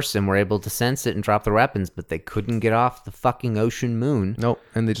Force and were able to sense it and drop their weapons, but they couldn't get off the fucking ocean moon. Nope.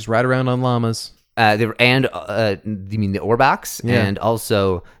 And they just ride around on llamas. You mean the Orbaks? Yeah. And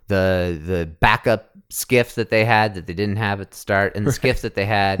also the backup skiff that they had that they didn't have at the start, and the skiff that they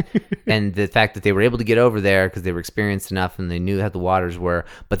had, and the fact that they were able to get over there because they were experienced enough and they knew how the waters were,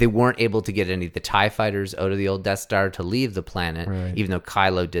 but they weren't able to get any of the TIE fighters out of the old Death Star to leave the planet, even though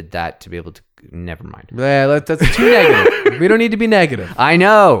Kylo did that to be able to. Never mind. Yeah, that's too negative. We don't need to be negative. I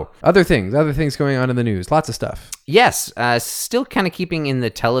know. Other things going on in the news. Lots of stuff. Yes. Still kind of keeping in the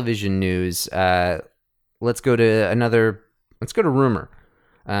television news. Let's go to rumor.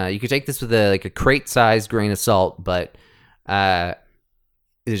 You could take this with a crate-sized grain of salt, but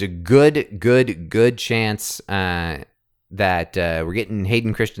there's a good chance that we're getting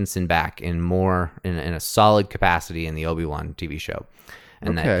Hayden Christensen back in a solid capacity in the Obi-Wan TV show,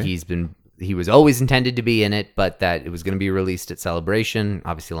 and that he was always intended to be in it, but that it was going to be released at Celebration,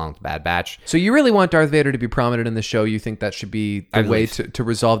 obviously along with Bad Batch. So you really want Darth Vader to be prominent in the show? You think that should be the way to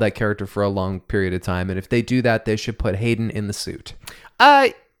resolve that character for a long period of time? And if they do that, they should put Hayden in the suit.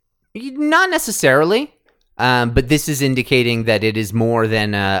 Not necessarily. But this is indicating that it is more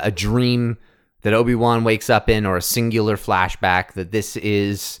than a dream that Obi-Wan wakes up in, or a singular flashback, that this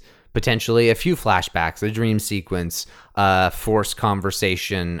is potentially a few flashbacks, a dream sequence, Force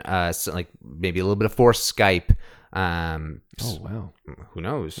conversation, so like maybe a little bit of Force Skype. Oh, wow. Who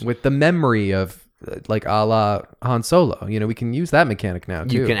knows? With the memory of, like, a la Han Solo. You know, we can use that mechanic now,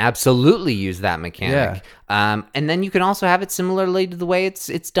 too. You can absolutely use that mechanic. And then you can also have it similarly to the way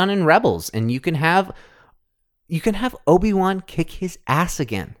it's done in Rebels. And you can have Obi-Wan kick his ass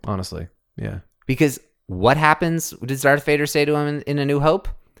again. Honestly, yeah. Because what happens, does Darth Vader say to him in A New Hope?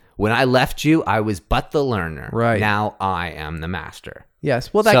 When I left you, I was but the learner. Right. Now I am the master.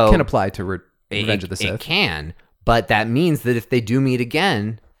 Yes, well, that So, can apply to Revenge of the Sith. It can, but that means that if they do meet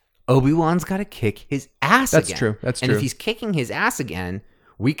again, Obi-Wan's got to kick his ass That's again. true. That's And true. if he's kicking his ass again,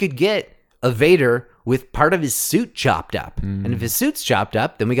 we could get a Vader with part of his suit chopped up. Mm. And if his suit's chopped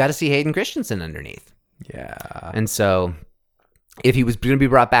up, then we got to see Hayden Christensen underneath. Yeah. And so if he was going to be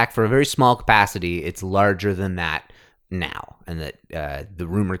brought back for a very small capacity, it's larger than that now. And that the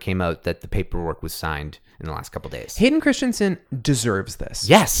rumor came out that the paperwork was signed in the last couple days. Hayden Christensen deserves this.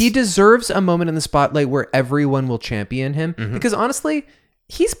 Yes. He deserves a moment in the spotlight where everyone will champion him. Because honestly,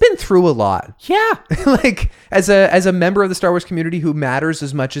 he's been through a lot. Yeah. Like, as a member of the Star Wars community who matters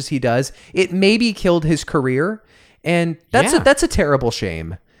as much as he does, it maybe killed his career. And that's Yeah. a terrible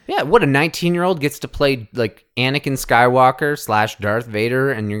shame. Yeah, what, a 19-year-old gets to play like Anakin Skywalker / Darth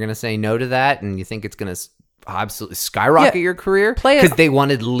Vader, and you're going to say no to that, and you think it's going to absolutely skyrocket Yeah, your career? play it- Because they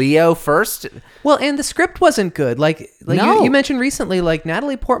wanted Leo first? Well, and the script wasn't good. Like No. you mentioned recently, like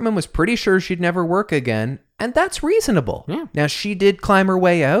Natalie Portman was pretty sure she'd never work again, and that's reasonable. Yeah. Now, she did climb her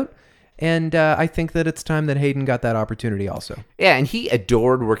way out, and I think that it's time that Hayden got that opportunity also. Yeah, and he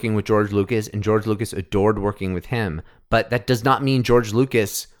adored working with George Lucas, and George Lucas adored working with him. But that does not mean George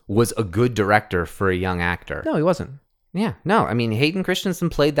Lucas was a good director for a young actor. No, he wasn't. Yeah, no. I mean, Hayden Christensen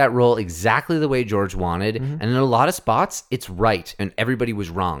played that role exactly the way George wanted, and in a lot of spots, it's right, and everybody was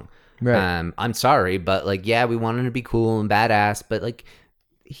wrong. Right. I'm sorry, but like, yeah, we want him to be cool and badass, but like,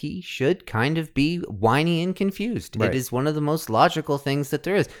 he should kind of be whiny and confused. Right. It is one of the most logical things that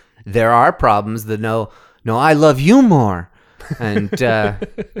there is. There are problems that no, I love you more, and I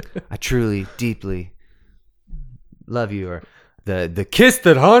truly, deeply love you, or the kiss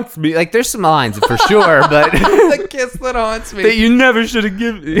that haunts me. Like, there's some lines for sure, but The kiss that haunts me. that you never should have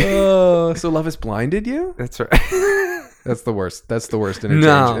given me. Oh, so love has blinded you? That's right. That's the worst. That's the worst interchange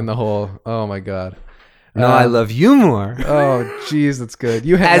No. in the whole. Oh my god. No, I love you more. Oh, jeez, that's good.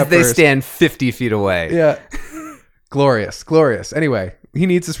 You hang As up they first. stand 50 feet away. Yeah. Glorious. Anyway, he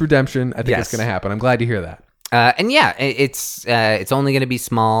needs this redemption. I think Yes. it's going to happen. I'm glad to hear that. And yeah, it's only going to be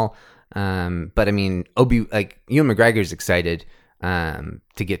small. But I mean, Ewan McGregor's excited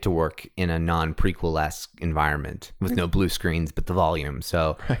to get to work in a non-prequel-esque environment with no blue screens, but the volume.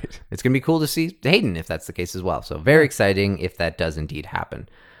 So Right. it's going to be cool to see Hayden if that's the case as well. So very exciting if that does indeed happen.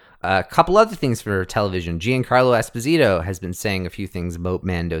 A couple other things for television. Giancarlo Esposito has been saying a few things about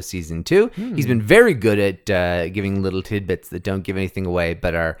Mando Season 2. He's been very good at giving little tidbits that don't give anything away,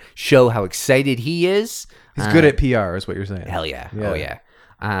 but show how excited he is. He's good at PR, is what you're saying. Hell yeah. Yeah. Oh, yeah.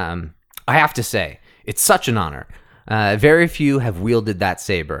 I have to say, it's such an honor. Very few have wielded that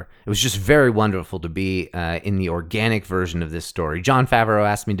saber. It was just very wonderful to be in the organic version of this story. Jon Favreau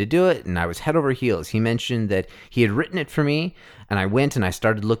asked me to do it, and I was head over heels. He mentioned that he had written it for me, and I went and I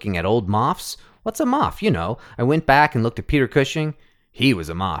started looking at old Moffs. What's a Moff? You know, I went back and looked at Peter Cushing. He was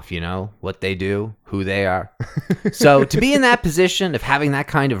a Moff, you know, what they do, who they are. So to be in that position of having that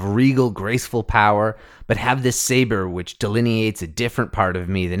kind of regal, graceful power, but have this saber which delineates a different part of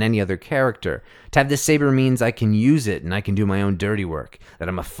me than any other character. To have this saber means I can use it and I can do my own dirty work, that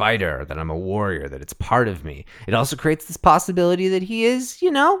I'm a fighter, that I'm a warrior, that it's part of me. It also creates this possibility that he is,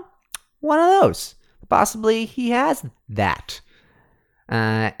 you know, one of those. Possibly he has that.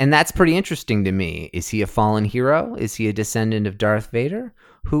 And that's pretty interesting to me. Is he a fallen hero? Is he a descendant of Darth Vader?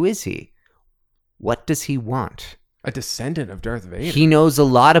 Who is he? What does he want? A descendant of Darth Vader. He knows a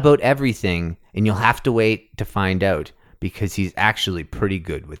lot about everything, and you'll have to wait to find out because he's actually pretty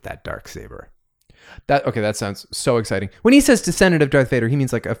good with that darksaber. That sounds so exciting. When he says descendant of Darth Vader, he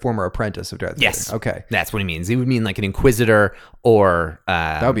means like a former apprentice of Darth Yes. Vader. Okay. That's what he means. He would mean like an inquisitor or...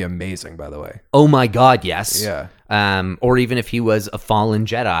 That would be amazing, by the way. oh my god, yes. Yeah. Or even if he was a fallen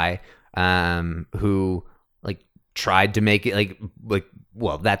Jedi who like tried to make it like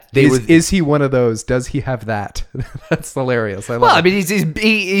well, that they would... Is he one of those? Does he have that? That's hilarious. I love Well, it. I mean,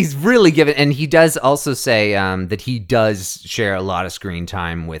 he's really given, and he does also say that he does share a lot of screen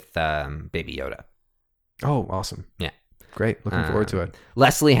time with Baby Yoda. Oh, awesome. Yeah. Great. Looking forward to it.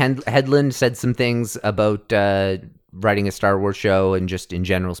 Leslie Headland said some things about writing a Star Wars show and just in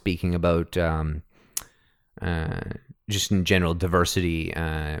general speaking about just in general diversity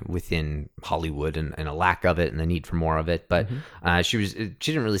within Hollywood and a lack of it and the need for more of it. But she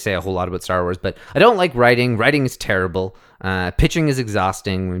didn't really say a whole lot about Star Wars. But I don't like writing. Writing is terrible. Pitching is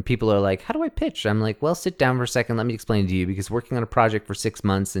exhausting. When people are like, how do I pitch? I'm like, well, sit down for a second. Let me explain to you, because working on a project for 6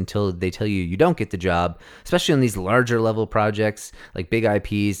 months until they tell you don't get the job, especially on these larger level projects like big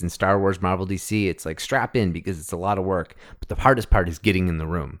IPs and Star Wars, Marvel, DC, it's like strap in because it's a lot of work. But the hardest part is getting in the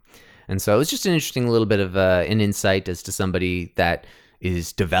room. And so it's just an interesting little bit of an insight as to somebody that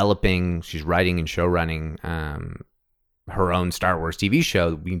is developing, she's writing and show running her own Star Wars TV show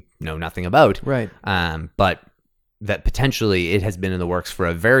that we know nothing about. Right. But that potentially it has been in the works for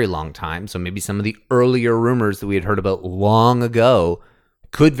a very long time. So maybe some of the earlier rumors that we had heard about long ago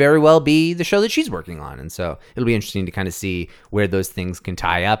could very well be the show that she's working on. And so it'll be interesting to kind of see where those things can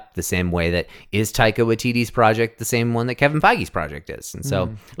tie up, the same way that is Taika Waititi's project the same one that Kevin Feige's project is. And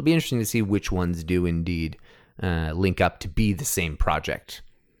so it'll be interesting to see which ones do indeed link up to be the same project.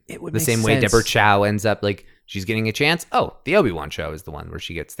 It would the make same way sense. Deborah Chow ends up like she's getting a chance. Oh, the Obi-Wan show is the one where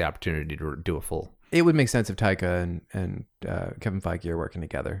she gets the opportunity to do a full. It would make sense if Taika and Kevin Feige are working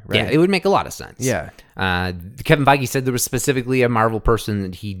together, right? Yeah, it would make a lot of sense. Yeah. Kevin Feige said there was specifically a Marvel person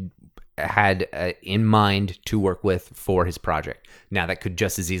that he had in mind to work with for his project. Now, that could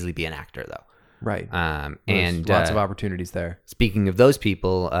just as easily be an actor, though. Right. And lots of opportunities there. Speaking of those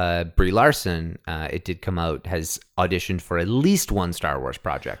people, Brie Larson, it did come out, has auditioned for at least one Star Wars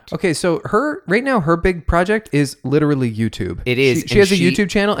project. Okay, so right now her big project is literally YouTube. It is. She has a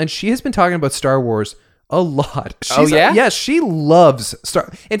YouTube channel, and she has been talking about Star Wars a lot. Oh, yeah? Yeah, she loves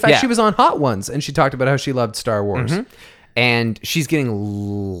Star. In fact, Yeah. she was on Hot Ones, and she talked about how she loved Star Wars. Mm-hmm. And she's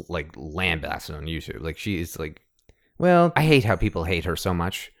getting lambasted on YouTube. Like, she is like, Well, I hate how people hate her so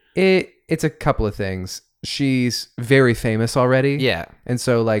much. it's a couple of things. She's very famous already. Yeah. And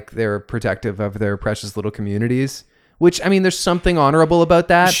so like they're protective of their precious little communities, which I mean there's something honorable about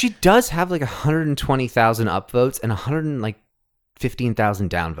that. She does have like 120,000 upvotes and 115,000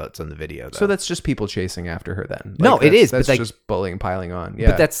 downvotes on the video, though. So that's just people chasing after her then. No, it is, but That's like- just bullying piling on. Yeah.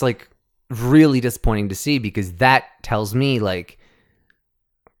 But that's like really disappointing to see, because that tells me like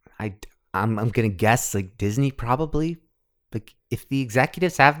I'm gonna guess like Disney probably, like, if the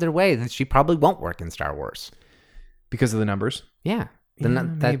executives have their way, then she probably won't work in Star Wars. because of the numbers. Yeah,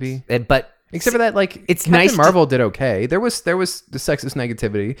 Maybe. But Except for that, like it's Captain nice to- Marvel did okay. There was the sexist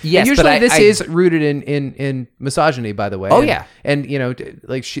negativity. Yes, and usually but this I- is rooted in misogyny, by the way. Oh, And- yeah. and you know,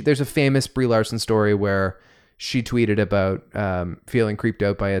 like there's a famous Brie Larson story where she tweeted about feeling creeped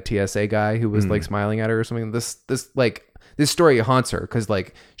out by a TSA guy who was like smiling at her or something. This story haunts her because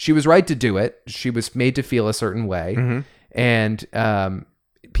like she was right to do it. She was made to feel a certain way, and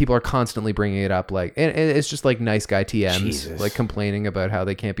people are constantly bringing it up. Like, and it's just like nice guy TMs, Jesus. like complaining about how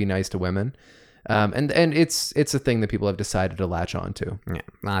they can't be nice to women. And it's a thing that people have decided to latch on to. Yeah,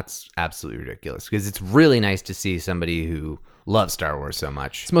 that's absolutely ridiculous, because it's really nice to see somebody who loves Star Wars so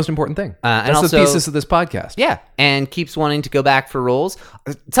much. It's the most important thing. And That's also- the thesis of this podcast. Yeah, and keeps wanting to go back for roles.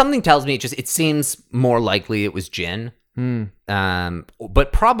 Something tells me it seems more likely it was Jin,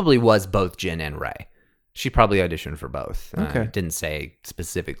 but probably was both Jin and Rey. She probably auditioned for both. Okay. It didn't say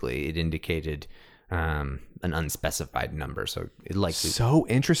specifically. It indicated an unspecified number, so it likely. So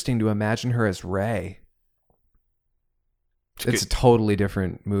interesting to imagine her as Rey. It's good. totally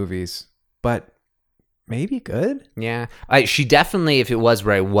different movies, but maybe good. Yeah, she definitely, if it was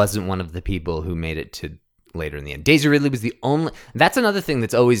Rey, wasn't one of the people who made it to later in the end. Daisy Ridley was the only. That's another thing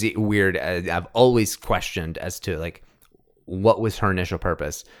that's always weird. I've always questioned as to like what was her initial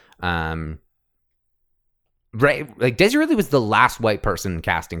purpose. Rey, like Daisy Ridley was the last white person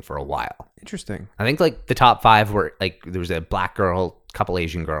casting for a while. Interesting. I think like the top 5 were like there was a black girl, couple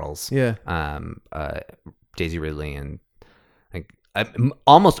Asian girls. Yeah. Daisy Ridley, and like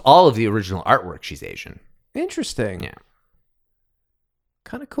almost all of the original artwork, she's Asian. Interesting. Yeah.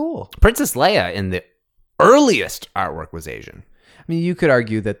 Kind of cool. Princess Leia in the earliest artwork was Asian. I mean, you could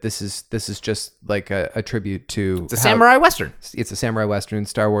argue that this is just like a tribute to It's a samurai western. It's a samurai western.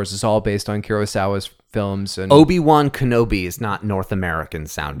 Star Wars is all based on Kurosawa's films and Obi-Wan Kenobi is not North American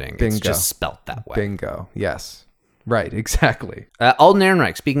sounding. Bingo. It's just spelt that way. bingo. Yes. Right. Exactly. Alden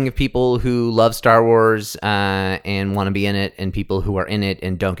Ehrenreich, speaking of people who love Star Wars and want to be in it, and people who are in it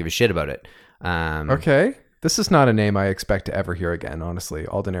and don't give a shit about it. Okay. This is not a name I expect to ever hear again, honestly.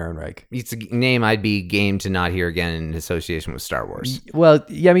 Alden Ehrenreich. It's a name I'd be game to not hear again in association with Star Wars. Well,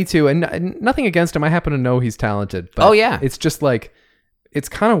 yeah, me too. And nothing against him. I happen to know he's talented. But Oh, yeah. It's just like it's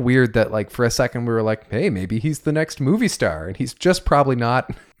kind of weird that like for a second we were like, hey, maybe he's the next movie star, and he's just probably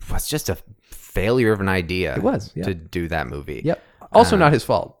not. It's just a failure of an idea. It was, yeah. To do that movie. Yep. Also not his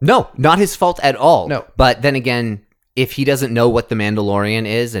fault. No, not his fault at all. No. But then again, if he doesn't know what The Mandalorian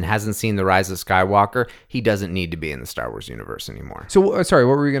is and hasn't seen The Rise of Skywalker, he doesn't need to be in the Star Wars universe anymore. So, sorry,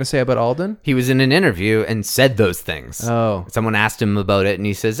 what were you going to say about Alden? He was in an interview and said those things. Oh. Someone asked him about it, and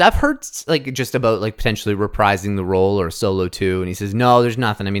he says, I've heard like just about like potentially reprising the role or Solo 2. And he says, no, there's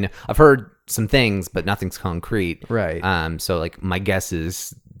nothing. I mean, I've heard some things, but nothing's concrete. Right. So like my guess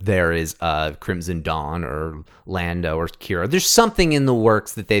is there is Crimson Dawn or Lando or Kira. There's something in the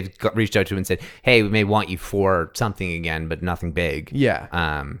works that they've reached out to and said, hey, we may want you for something again, but nothing big.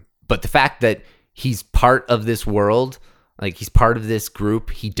 Yeah. But the fact that he's part of this world, like he's part of this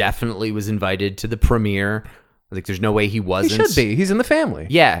group, he definitely was invited to the premiere. Like there's no way he He wasn't. should be. He's in the family.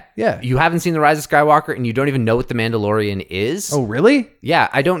 Yeah. Yeah. You haven't seen The Rise of Skywalker and you don't even know what The Mandalorian is? Oh, really? Yeah,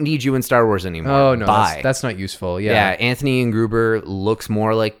 I don't need you in Star Wars anymore. Oh, no. Bye. That's not useful. Yeah, Yeah. Anthony Gruber looks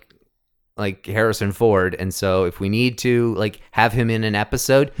more like Harrison Ford, and so if we need to like have him in an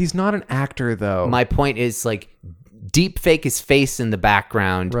episode, He's not an actor, though. my point is like deep fake his face in the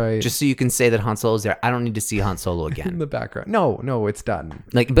background, Right. just so you can say that Han Solo's there. I don't need to see Han Solo in again. the background. No, it's done.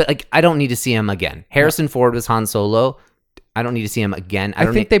 But I don't need to see him again. Harrison Ford was Han Solo. I don't need to see him again. I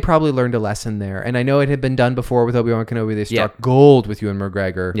think they probably learned a lesson there. And I know it had been done before with Obi-Wan Kenobi. They struck gold with Ewan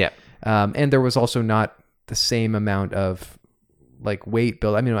McGregor. Yeah. And there was also not the same amount of like weight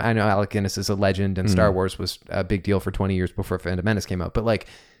build. I mean, I know Alec Guinness is a legend and Star Wars was a big deal for 20 years before Phantom Menace came out. But like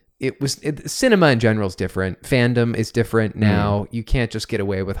cinema in general is different. Fandom is different now. You can't just get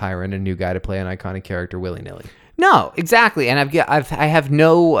away with hiring a new guy to play an iconic character willy-nilly. No, exactly. And I have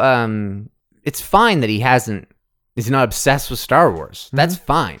no, it's fine that he's not obsessed with Star Wars. That's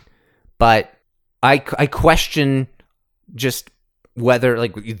fine. But I question just whether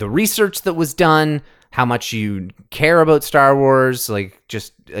like the research that was done, how much you care about Star Wars, like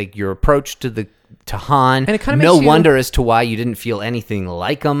just like your approach to Han. And it kinda no makes you- wonder as to why you didn't feel anything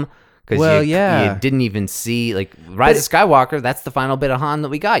like him. Because you didn't even see like Rise of Skywalker. That's the final bit of Han that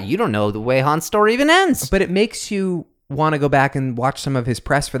we got. You don't know the way Han's story even ends. But it makes you want to go back and watch some of his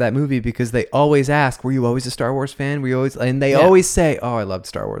press for that movie because they always ask, were you always a Star Wars fan? Were you always, and they always say, oh, I loved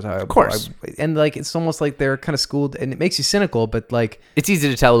Star Wars. Of course. And like, it's almost like they're kind of schooled and it makes you cynical, but like, It's easy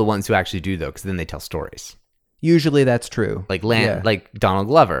to tell the ones who actually do though, because then they tell stories. usually that's true. Like Yeah. like Donald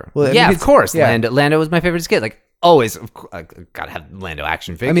Glover. Well, I mean, yeah, of it's- course. yeah. Lando was my favorite as a kid. Like always, of course, I gotta have Lando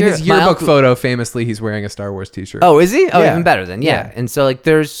action figure. I mean, his My yearbook uncle- photo, famously, he's wearing a Star Wars t-shirt. Oh, is he? Oh, Yeah. even better then. Yeah. Yeah. And so like,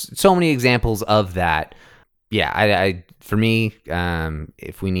 there's so many examples of that. Yeah, I for me,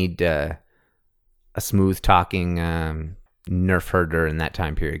 if we need a smooth talking nerf herder in that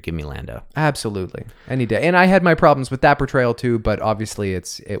time period, give me Lando. Absolutely. Any day. And I had my problems with that portrayal too, but obviously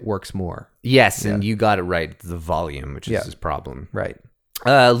it works more. Yes, and you got it right. The volume, which is his problem. Right.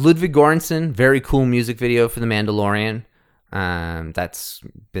 Ludwig Göransson, very cool music video for The Mandalorian. That's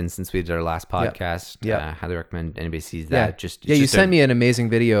been since we did our last podcast. Yeah. Highly recommend anybody sees that. Yeah. You sent me an amazing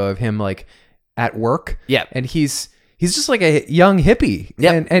video of him like at work. Yeah. And he's just like a young hippie.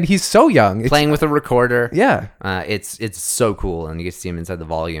 Yep. And he's so young. playing with a recorder. Yeah. It's so cool, and you get to see him inside the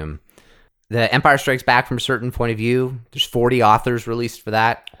volume. The Empire Strikes Back from a certain point of view. There's 40 authors released for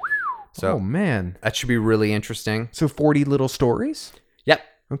that. So Oh man. that should be really interesting. So 40 little stories? Yep.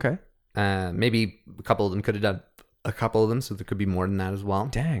 Okay. Maybe a couple of them could have done a couple of them, so there could be more than that as well.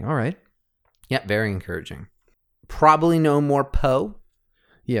 Dang. All right. Yep, very encouraging. Probably no more Poe.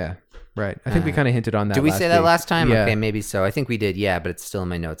 Yeah. Right. I think we kind of hinted on that. Did we say that week. last time? Yeah. Okay, maybe so. I think we did, yeah, but it's still in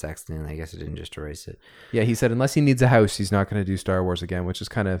my notes accidentally. I guess I didn't just erase it. Yeah. He said unless he needs a house, he's not going to do Star Wars again, which is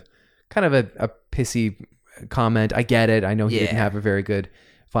kind of a pissy comment. I get it. I know he didn't Yeah. have a very good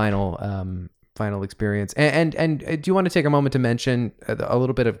final experience. And do you want to take a moment to mention a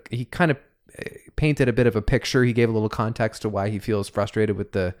little bit of, he kind of painted a bit of a picture. He gave a little context to why he feels frustrated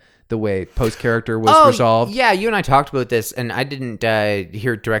with the way Poe's character was resolved. Yeah, you and I talked about this, and I didn't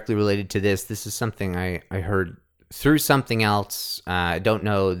hear it directly related to this. This is something I heard through something else. I don't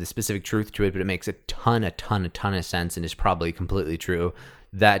know the specific truth to it, but it makes a ton of sense, and is probably completely true.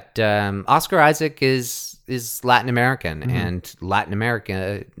 That Oscar Isaac is Latin American, and Latin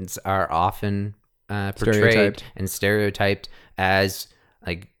Americans are often portrayed Stereotyped. and stereotyped as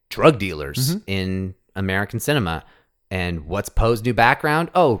like drug dealers in American cinema. And what's Poe's new background?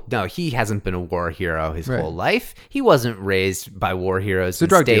 Oh, no, he hasn't been a war hero his whole life. He wasn't raised by war heroes and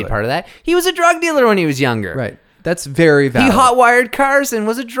drug stayed dealer. part of that. He was a drug dealer when he was younger. Right. That's very valid. He hot-wired cars and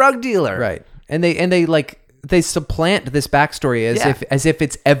was a drug dealer. Right. And they supplant this backstory as if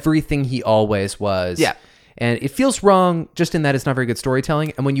it's everything he always was. Yeah. And it feels wrong just in that it's not very good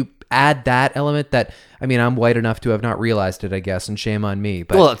storytelling. And when you add that element that, I mean, I'm white enough to have not realized it, I guess, and shame on me.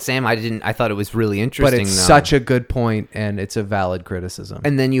 But, Well, Sam, I thought it was really but interesting. it's though. such a good point, and it's a valid criticism.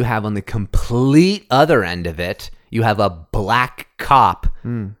 And then you have on the complete other end of it, you have a black cop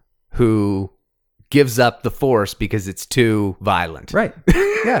who gives up the force because it's too violent. Right.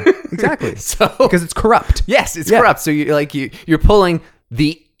 Yeah, exactly. So Because it's corrupt. yes, it's Yeah. corrupt. So you're pulling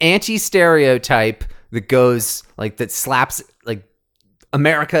the anti-stereotype that goes like that slaps like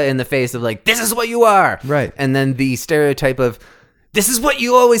America in the face of like, this is what you are. Right. And then the stereotype of this is what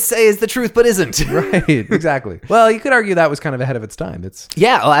you always say is the truth but isn't. Right, exactly. Well, you could argue that was kind of ahead of its time. It's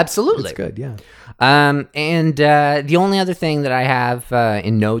Yeah, oh absolutely. good, yeah. And the only other thing that I have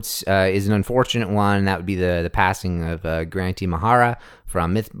in notes is an unfortunate one. And that would be the passing of Granti Mahara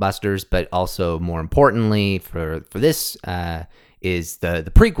from Mythbusters, but also more importantly for this is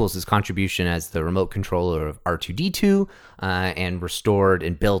the prequels, his contribution as the remote controller of R2-D2, and restored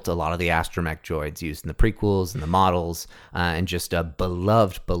and built a lot of the astromech droids used in the prequels and the models, and just a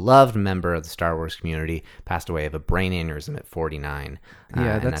beloved member of the Star Wars community. Passed away of a brain aneurysm at 49. Yeah, and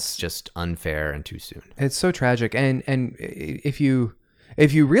that's- that's just unfair and too soon. It's so tragic. And if you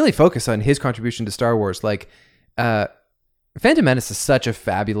really focus on his contribution to Star Wars, like Phantom Menace is such a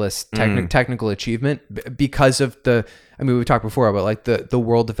fabulous technical achievement because of we talked before about like the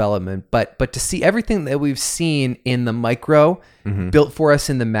world development, but to see everything that we've seen in the micro built for us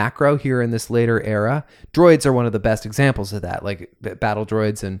in the macro here in this later era, droids are one of the best examples of that, like battle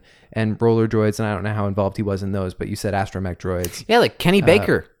droids and roller droids. And I don't know how involved he was in those, but you said astromech droids. Yeah, like Kenny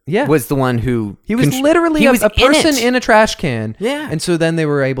Baker yeah. was the one who... He was literally a person in a trash can. Yeah. And so then they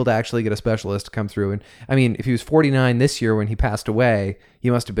were able to actually get a specialist to come through. And I mean, if he was 49 this year when he passed away, he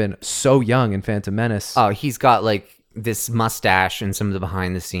must have been so young in Phantom Menace. Oh, he's got like this mustache and some of the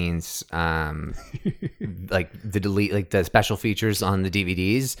behind the scenes, like the special features on the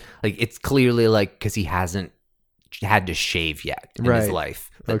DVDs. Like it's clearly like because he hasn't had to shave yet in his Right. life.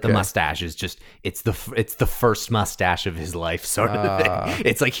 Like Okay. the mustache is just it's the first mustache of his life sort of thing.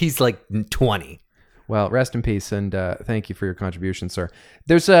 It's like he's like 20. Well, rest in peace, and thank you for your contribution, sir.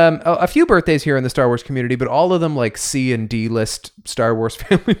 There's a few birthdays here in the Star Wars community, but all of them like C and D list Star Wars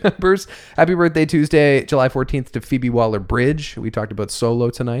family members. Happy birthday Tuesday, July 14th to Phoebe Waller-Bridge. We talked about Solo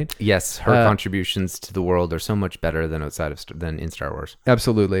tonight. Yes, her contributions to the world are so much better than than in Star Wars.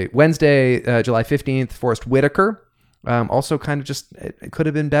 Absolutely. Wednesday, July 15th, Forrest Whitaker. Also kind of just, it could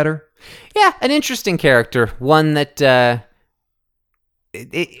have been better. Yeah, an interesting character, one that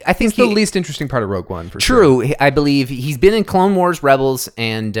I think He's the least interesting part of Rogue One, for sure. True. I believe he's been in Clone Wars, Rebels,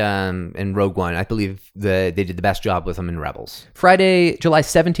 and Rogue One. I believe they did the best job with him in Rebels. Friday, July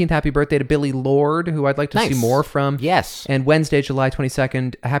 17th, happy birthday to Billy Lord, who I'd like to see Nice. more from. Yes. And Wednesday, July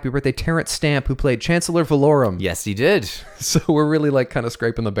 22nd, happy birthday Terrence Stamp, who played Chancellor Valorum. Yes, he did. So we're really like kind of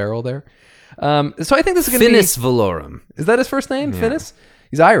scraping the barrel there. So I think this is going to be... Finis Valorum. Is that his first name? Finis?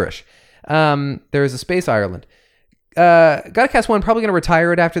 He's Irish. There is a Space Ireland. Gotta Cast 1, probably going to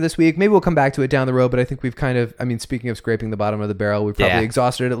retire it after this week. Maybe we'll come back to it down the road, but I think we've kind of, I mean, speaking of scraping the bottom of the barrel, we've probably Yeah.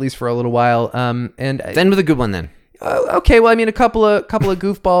 exhausted it at least for a little while. And Then with a good one then. okay, well, I mean, a couple of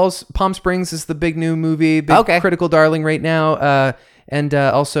goofballs. Palm Springs is the big new movie, big Okay. critical darling right now. And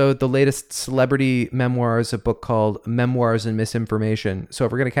also the latest celebrity memoirs, a book called Memoirs and Misinformation. So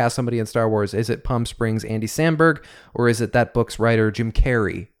if we're going to cast somebody in Star Wars, is it Palm Springs Andy Samberg, or is it that book's writer Jim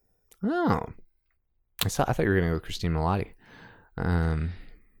Carrey? Oh. I thought you were going to go with Christine Milioti.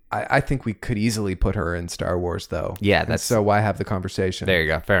 I think we could easily put her in Star Wars, though. Yeah, And that's- so why have the conversation? There you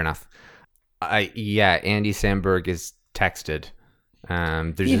go. Fair enough. Andy Samberg is texted.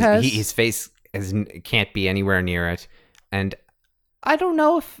 He has. His face can't be anywhere near it. And I don't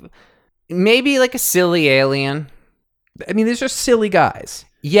know if... Maybe like a silly alien. I mean, these are silly guys.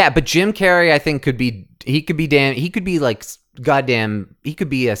 Yeah, but Jim Carrey, I think, could be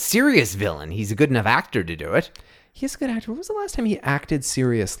a serious villain. He's a good enough actor to do it. He's a good actor. When was the last time he acted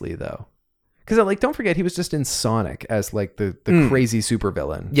seriously, though? Because, like, don't forget, he was just in Sonic as, like, the crazy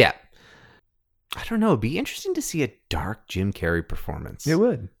supervillain. Yeah. I don't know. It'd be interesting to see a dark Jim Carrey performance. It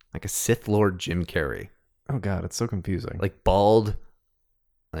would. Like a Sith Lord Jim Carrey. Oh, God, it's so confusing. Like bald,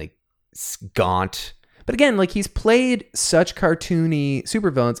 like gaunt. But again, like, he's played such cartoony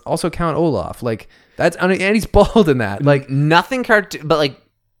supervillains. Also, Count Olaf. Like, that's... And he's bald in that. Like, Nothing cartoon, but like,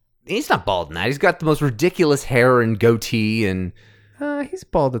 he's not bald in that. He's got the most ridiculous hair and goatee and... he's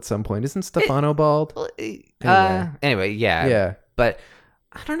bald at some point. Isn't Stefano bald? Anyway, yeah. Yeah. But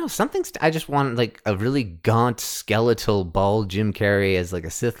I don't know. I just want like a really gaunt, skeletal, bald Jim Carrey as like a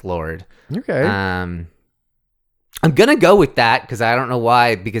Sith Lord. Okay. I'm gonna go with that because I don't know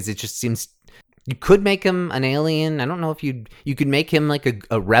why. Because it just seems You could make him an alien. I don't know if you could make him like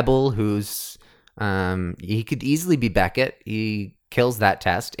a rebel who's he could easily be Beckett. He kills that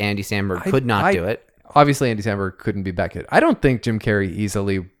test. Andy Samberg could not do it. Obviously, Andy Samberg couldn't be Beckett. I don't think Jim Carrey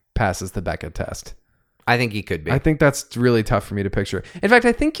easily passes the Beckett test. I think he could be. I think that's really tough for me to picture. In fact,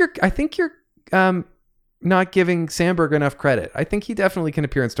 I think you're not giving Samberg enough credit. I think he definitely can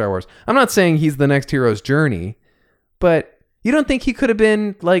appear in Star Wars. I'm not saying he's the next hero's journey, but you don't think he could have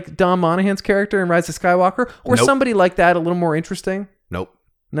been like Dom Monaghan's character in Rise of Skywalker, or Nope. somebody like that, a little more interesting? Nope.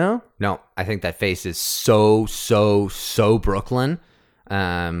 No? No, I think that face is so Brooklyn,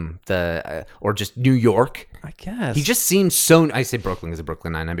 or just New York. I guess He just seems so. I say Brooklyn is a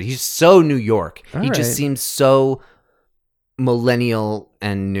Brooklyn Nine-Nine, but he's so New York. All He just right. seems so millennial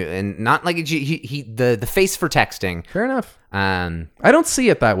and new, and not like the face for texting. fair enough. Um, I don't see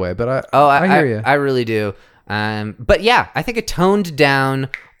it that way, but I hear you. I really do. But yeah, I think a toned down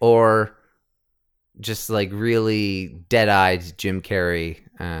or just like really dead-eyed Jim Carrey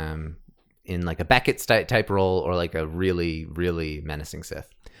in like a Beckett type role, or like a really, really menacing Sith.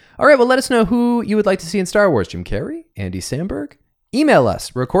 All right, well, let us know who you would like to see in Star Wars. Jim Carrey? Andy Samberg? Email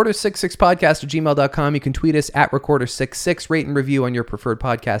us, recorder66podcast@gmail.com. You can tweet us at recorder66. Rate and review on your preferred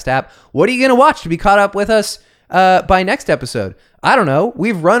podcast app. What are you going to watch to be caught up with us by next episode? I don't know.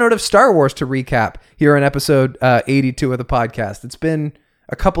 We've run out of Star Wars to recap here on episode 82 of the podcast. It's been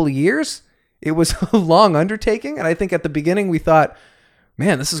a couple of years. It was a long undertaking, and I think at the beginning we thought,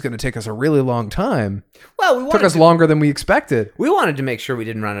 man, this is going to take us a really long time. Well, Took us longer than we expected. We wanted to make sure we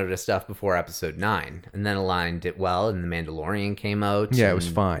didn't run out of stuff before episode 9, and then aligned it well, and The Mandalorian came out. Yeah, it was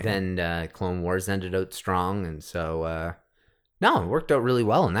and fine. Then Clone Wars ended out strong, and so, no, it worked out really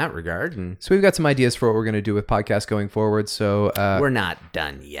well in that regard, and So we've got some ideas for what we're going to do with podcasts going forward. So we're not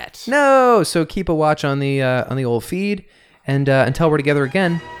done yet. no, so keep a watch on the old feed, and until we're together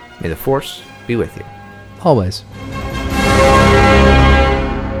again, May the Force be with you. always.